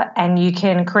Scholar and you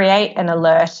can create an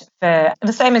alert for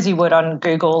the same as you would on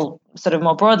Google sort of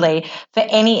more broadly for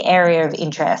any area of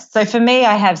interest. So for me,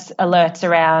 I have alerts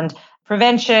around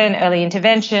prevention, early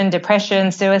intervention,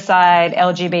 depression, suicide,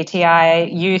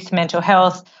 LGBTI, youth, mental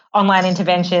health, online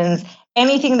interventions,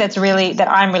 anything that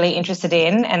I'm really interested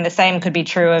in. And the same could be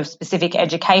true of specific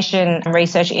education and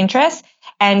research interests.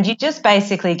 And you just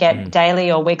basically get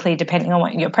daily or weekly, depending on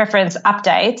what your preference,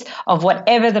 updates of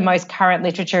whatever the most current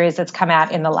literature is that's come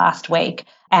out in the last week.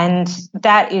 And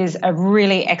that is a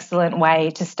really excellent way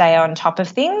to stay on top of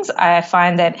things. I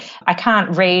find that I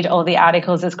can't read all the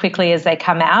articles as quickly as they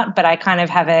come out, but I kind of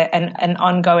have an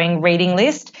ongoing reading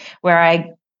list where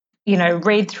I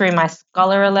read through my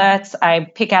scholar alerts. I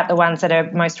pick out the ones that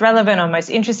are most relevant or most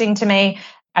interesting to me.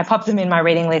 I pop them in my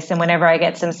reading list, and whenever I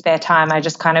get some spare time, I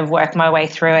just kind of work my way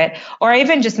through it, or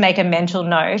even just make a mental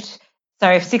note.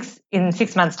 So if in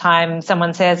 6 months' time,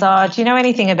 someone says, "Oh, do you know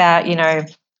anything about,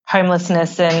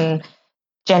 homelessness and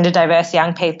gender diverse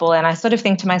young people?" And I sort of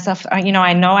think to myself, I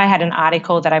know I had an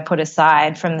article that I put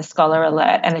aside from the Scholar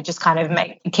Alert, and it just kind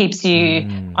of keeps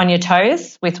you on your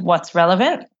toes with what's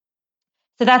relevant.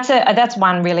 So that's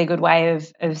one really good way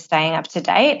of staying up to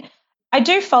date. I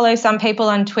do follow some people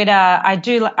on Twitter.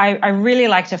 I really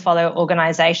like to follow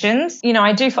organizations.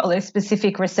 I do follow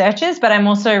specific researchers, but I'm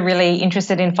also really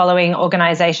interested in following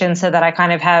organizations so that I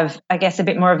kind of have, I guess, a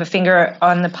bit more of a finger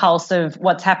on the pulse of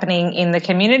what's happening in the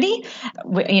community.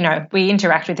 We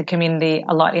interact with the community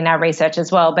a lot in our research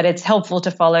as well, but it's helpful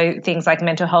to follow things like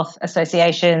mental health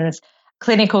associations,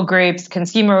 clinical groups,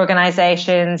 consumer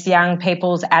organisations, young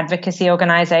people's advocacy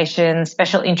organisations,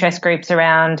 special interest groups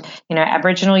around,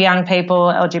 Aboriginal young people,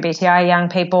 LGBTI young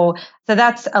people. So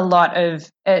that's a lot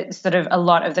of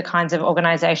the kinds of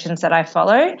organisations that I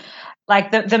follow.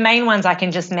 Like the main ones I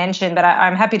can just mention, but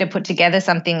I'm happy to put together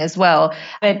something as well.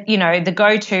 But, the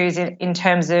go-tos in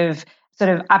terms of sort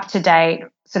of up-to-date,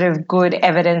 sort of good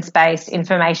evidence-based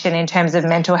information in terms of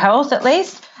mental health, at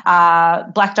least,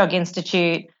 Black Dog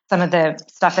Institute, some of the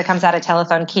stuff that comes out of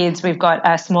Telethon Kids. We've got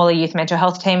a smaller youth mental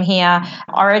health team here.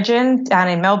 Origin down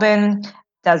in Melbourne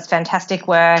does fantastic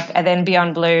work. And then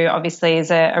Beyond Blue obviously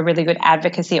is a really good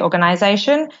advocacy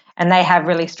organisation, and they have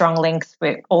really strong links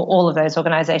with all of those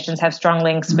organisations have strong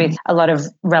links with a lot of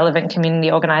relevant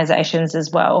community organisations as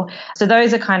well. So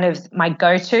those are kind of my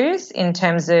go-tos in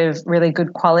terms of really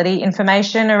good quality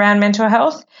information around mental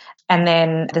health. And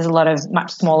then there's a lot of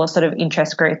much smaller sort of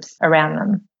interest groups around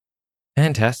them.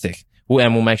 Fantastic. Well,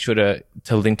 and we'll make sure to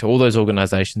link to all those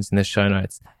organisations in the show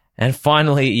notes. And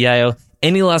finally, Yael,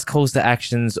 any last calls to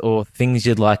actions or things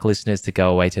you'd like listeners to go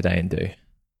away today and do?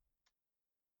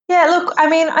 Yeah, look,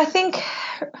 I think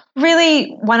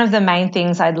really one of the main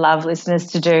things I'd love listeners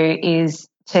to do is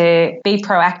to be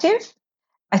proactive.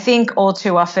 I think all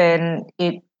too often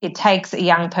it takes a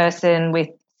young person with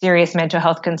serious mental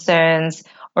health concerns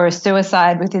or a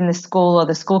suicide within the school or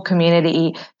the school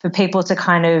community for people to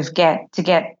kind of get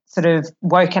sort of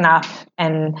woken up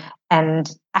and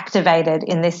activated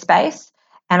in this space.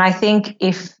 And I think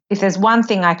if there's one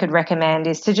thing I could recommend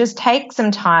is to just take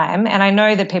some time, and I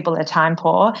know that people are time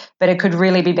poor, but it could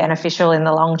really be beneficial in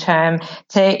the long term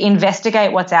to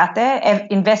investigate what's out there,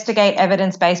 investigate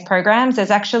evidence-based programs.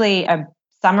 There's actually a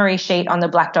summary sheet on the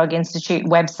Black Dog Institute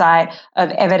website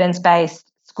of evidence-based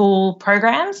school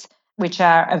programs which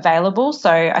are available. So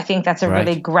I think that's a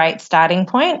really great starting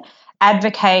point.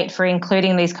 Advocate for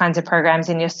including these kinds of programs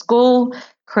in your school,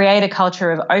 create a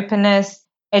culture of openness,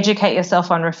 educate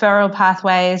yourself on referral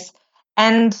pathways.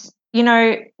 And,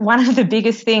 one of the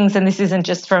biggest things, and this isn't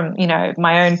just from,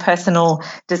 my own personal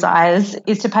desires,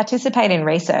 is to participate in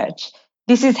research.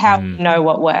 This is how we know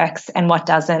what works and what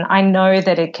doesn't. I know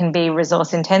that it can be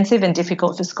resource intensive and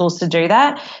difficult for schools to do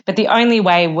that, but the only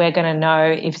way we're going to know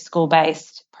if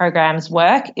school-based programs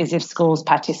work is if schools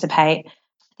participate.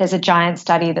 There's a giant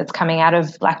study that's coming out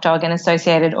of Black Dog and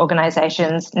associated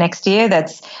organisations next year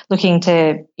that's looking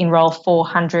to enrol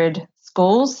 400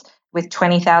 schools with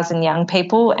 20,000 young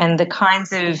people, and the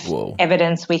kinds of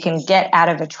evidence we can get out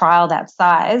of a trial that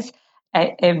size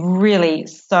are really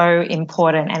so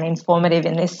important and informative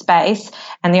in this space.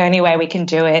 And the only way we can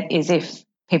do it is if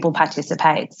people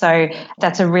participate. So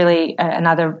that's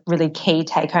another really key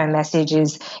take-home message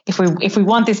is if we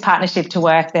want this partnership to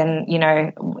work, then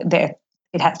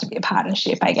it has to be a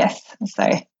partnership, I guess. So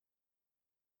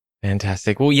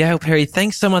fantastic. Well, Yael Perry,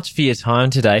 thanks so much for your time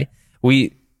today.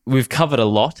 We've covered a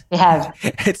lot. We have.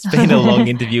 It's been a long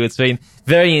interview. It's been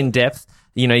very in depth.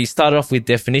 You started off with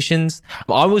definitions.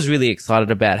 I was really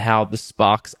excited about how the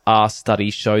SPARKS-R study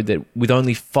showed that with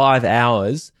only 5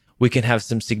 hours, we can have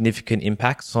some significant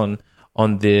impacts on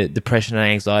the depression and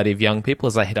anxiety of young people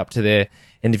as they head up to their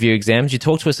end of year exams. You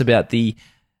talked to us about the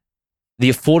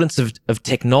affordance of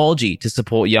technology to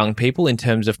support young people in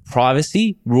terms of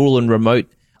privacy, rural and remote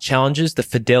challenges, the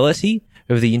fidelity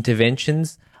of the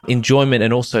interventions, enjoyment,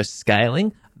 and also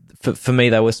scaling. For me,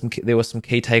 there were some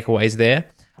key takeaways there.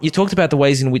 You talked about the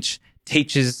ways in which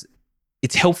teachers,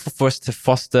 it's helpful for us to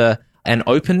foster an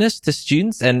openness to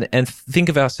students and think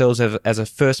of ourselves as a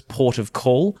first port of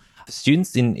call for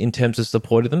students in terms of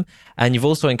supporting them. And you've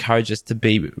also encouraged us to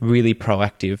be really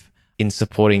proactive in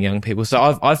supporting young people.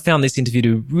 So I've found this interview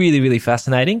to be really, really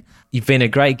fascinating. You've been a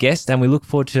great guest and we look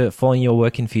forward to following your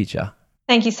work in future.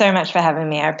 Thank you so much for having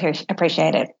me. I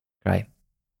appreciate it. Great.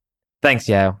 Thanks,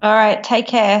 Yael. All right. Take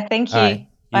care. Thank you. All right, you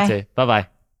Bye. too. Bye-bye.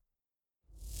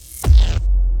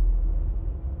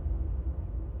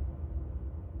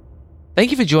 Thank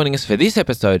you for joining us for this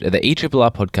episode of the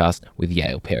ERRR podcast with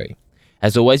Yael Perry.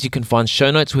 As always, you can find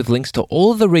show notes with links to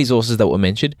all of the resources that were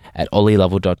mentioned at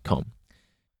ollielovell.com.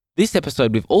 This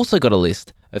episode, we've also got a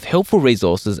list of helpful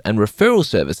resources and referral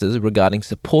services regarding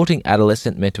supporting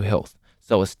adolescent mental health,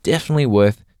 so it's definitely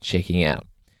worth checking out.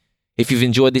 If you've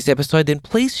enjoyed this episode, then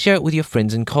please share it with your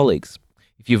friends and colleagues.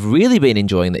 If you've really been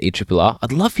enjoying the ERRR,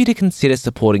 I'd love for you to consider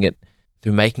supporting it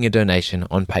through making a donation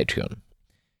on Patreon.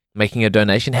 Making a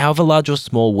donation, however large or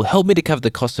small, will help me to cover the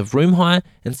costs of room hire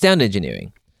and sound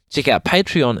engineering. Check out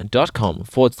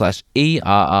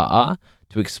patreon.com/ERRR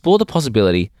to explore the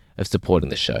possibility of supporting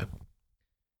the show.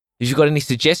 If you've got any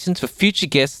suggestions for future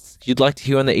guests you'd like to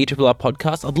hear on the ERRR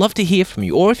podcast, I'd love to hear from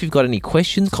you. Or if you've got any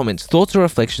questions, comments, thoughts, or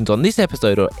reflections on this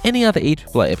episode or any other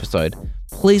ERRR episode,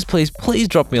 please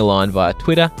drop me a line via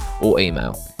Twitter or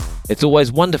email. It's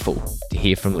always wonderful to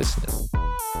hear from listeners.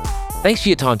 Thanks for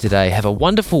your time today. Have a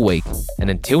wonderful week. And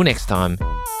until next time,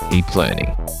 keep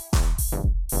learning.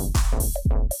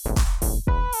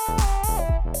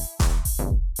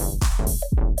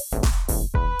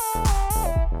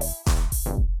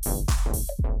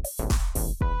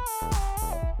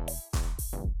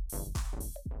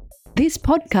 This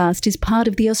podcast is part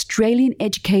of the Australian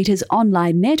Educators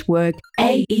Online Network,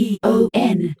 aeon.net.au.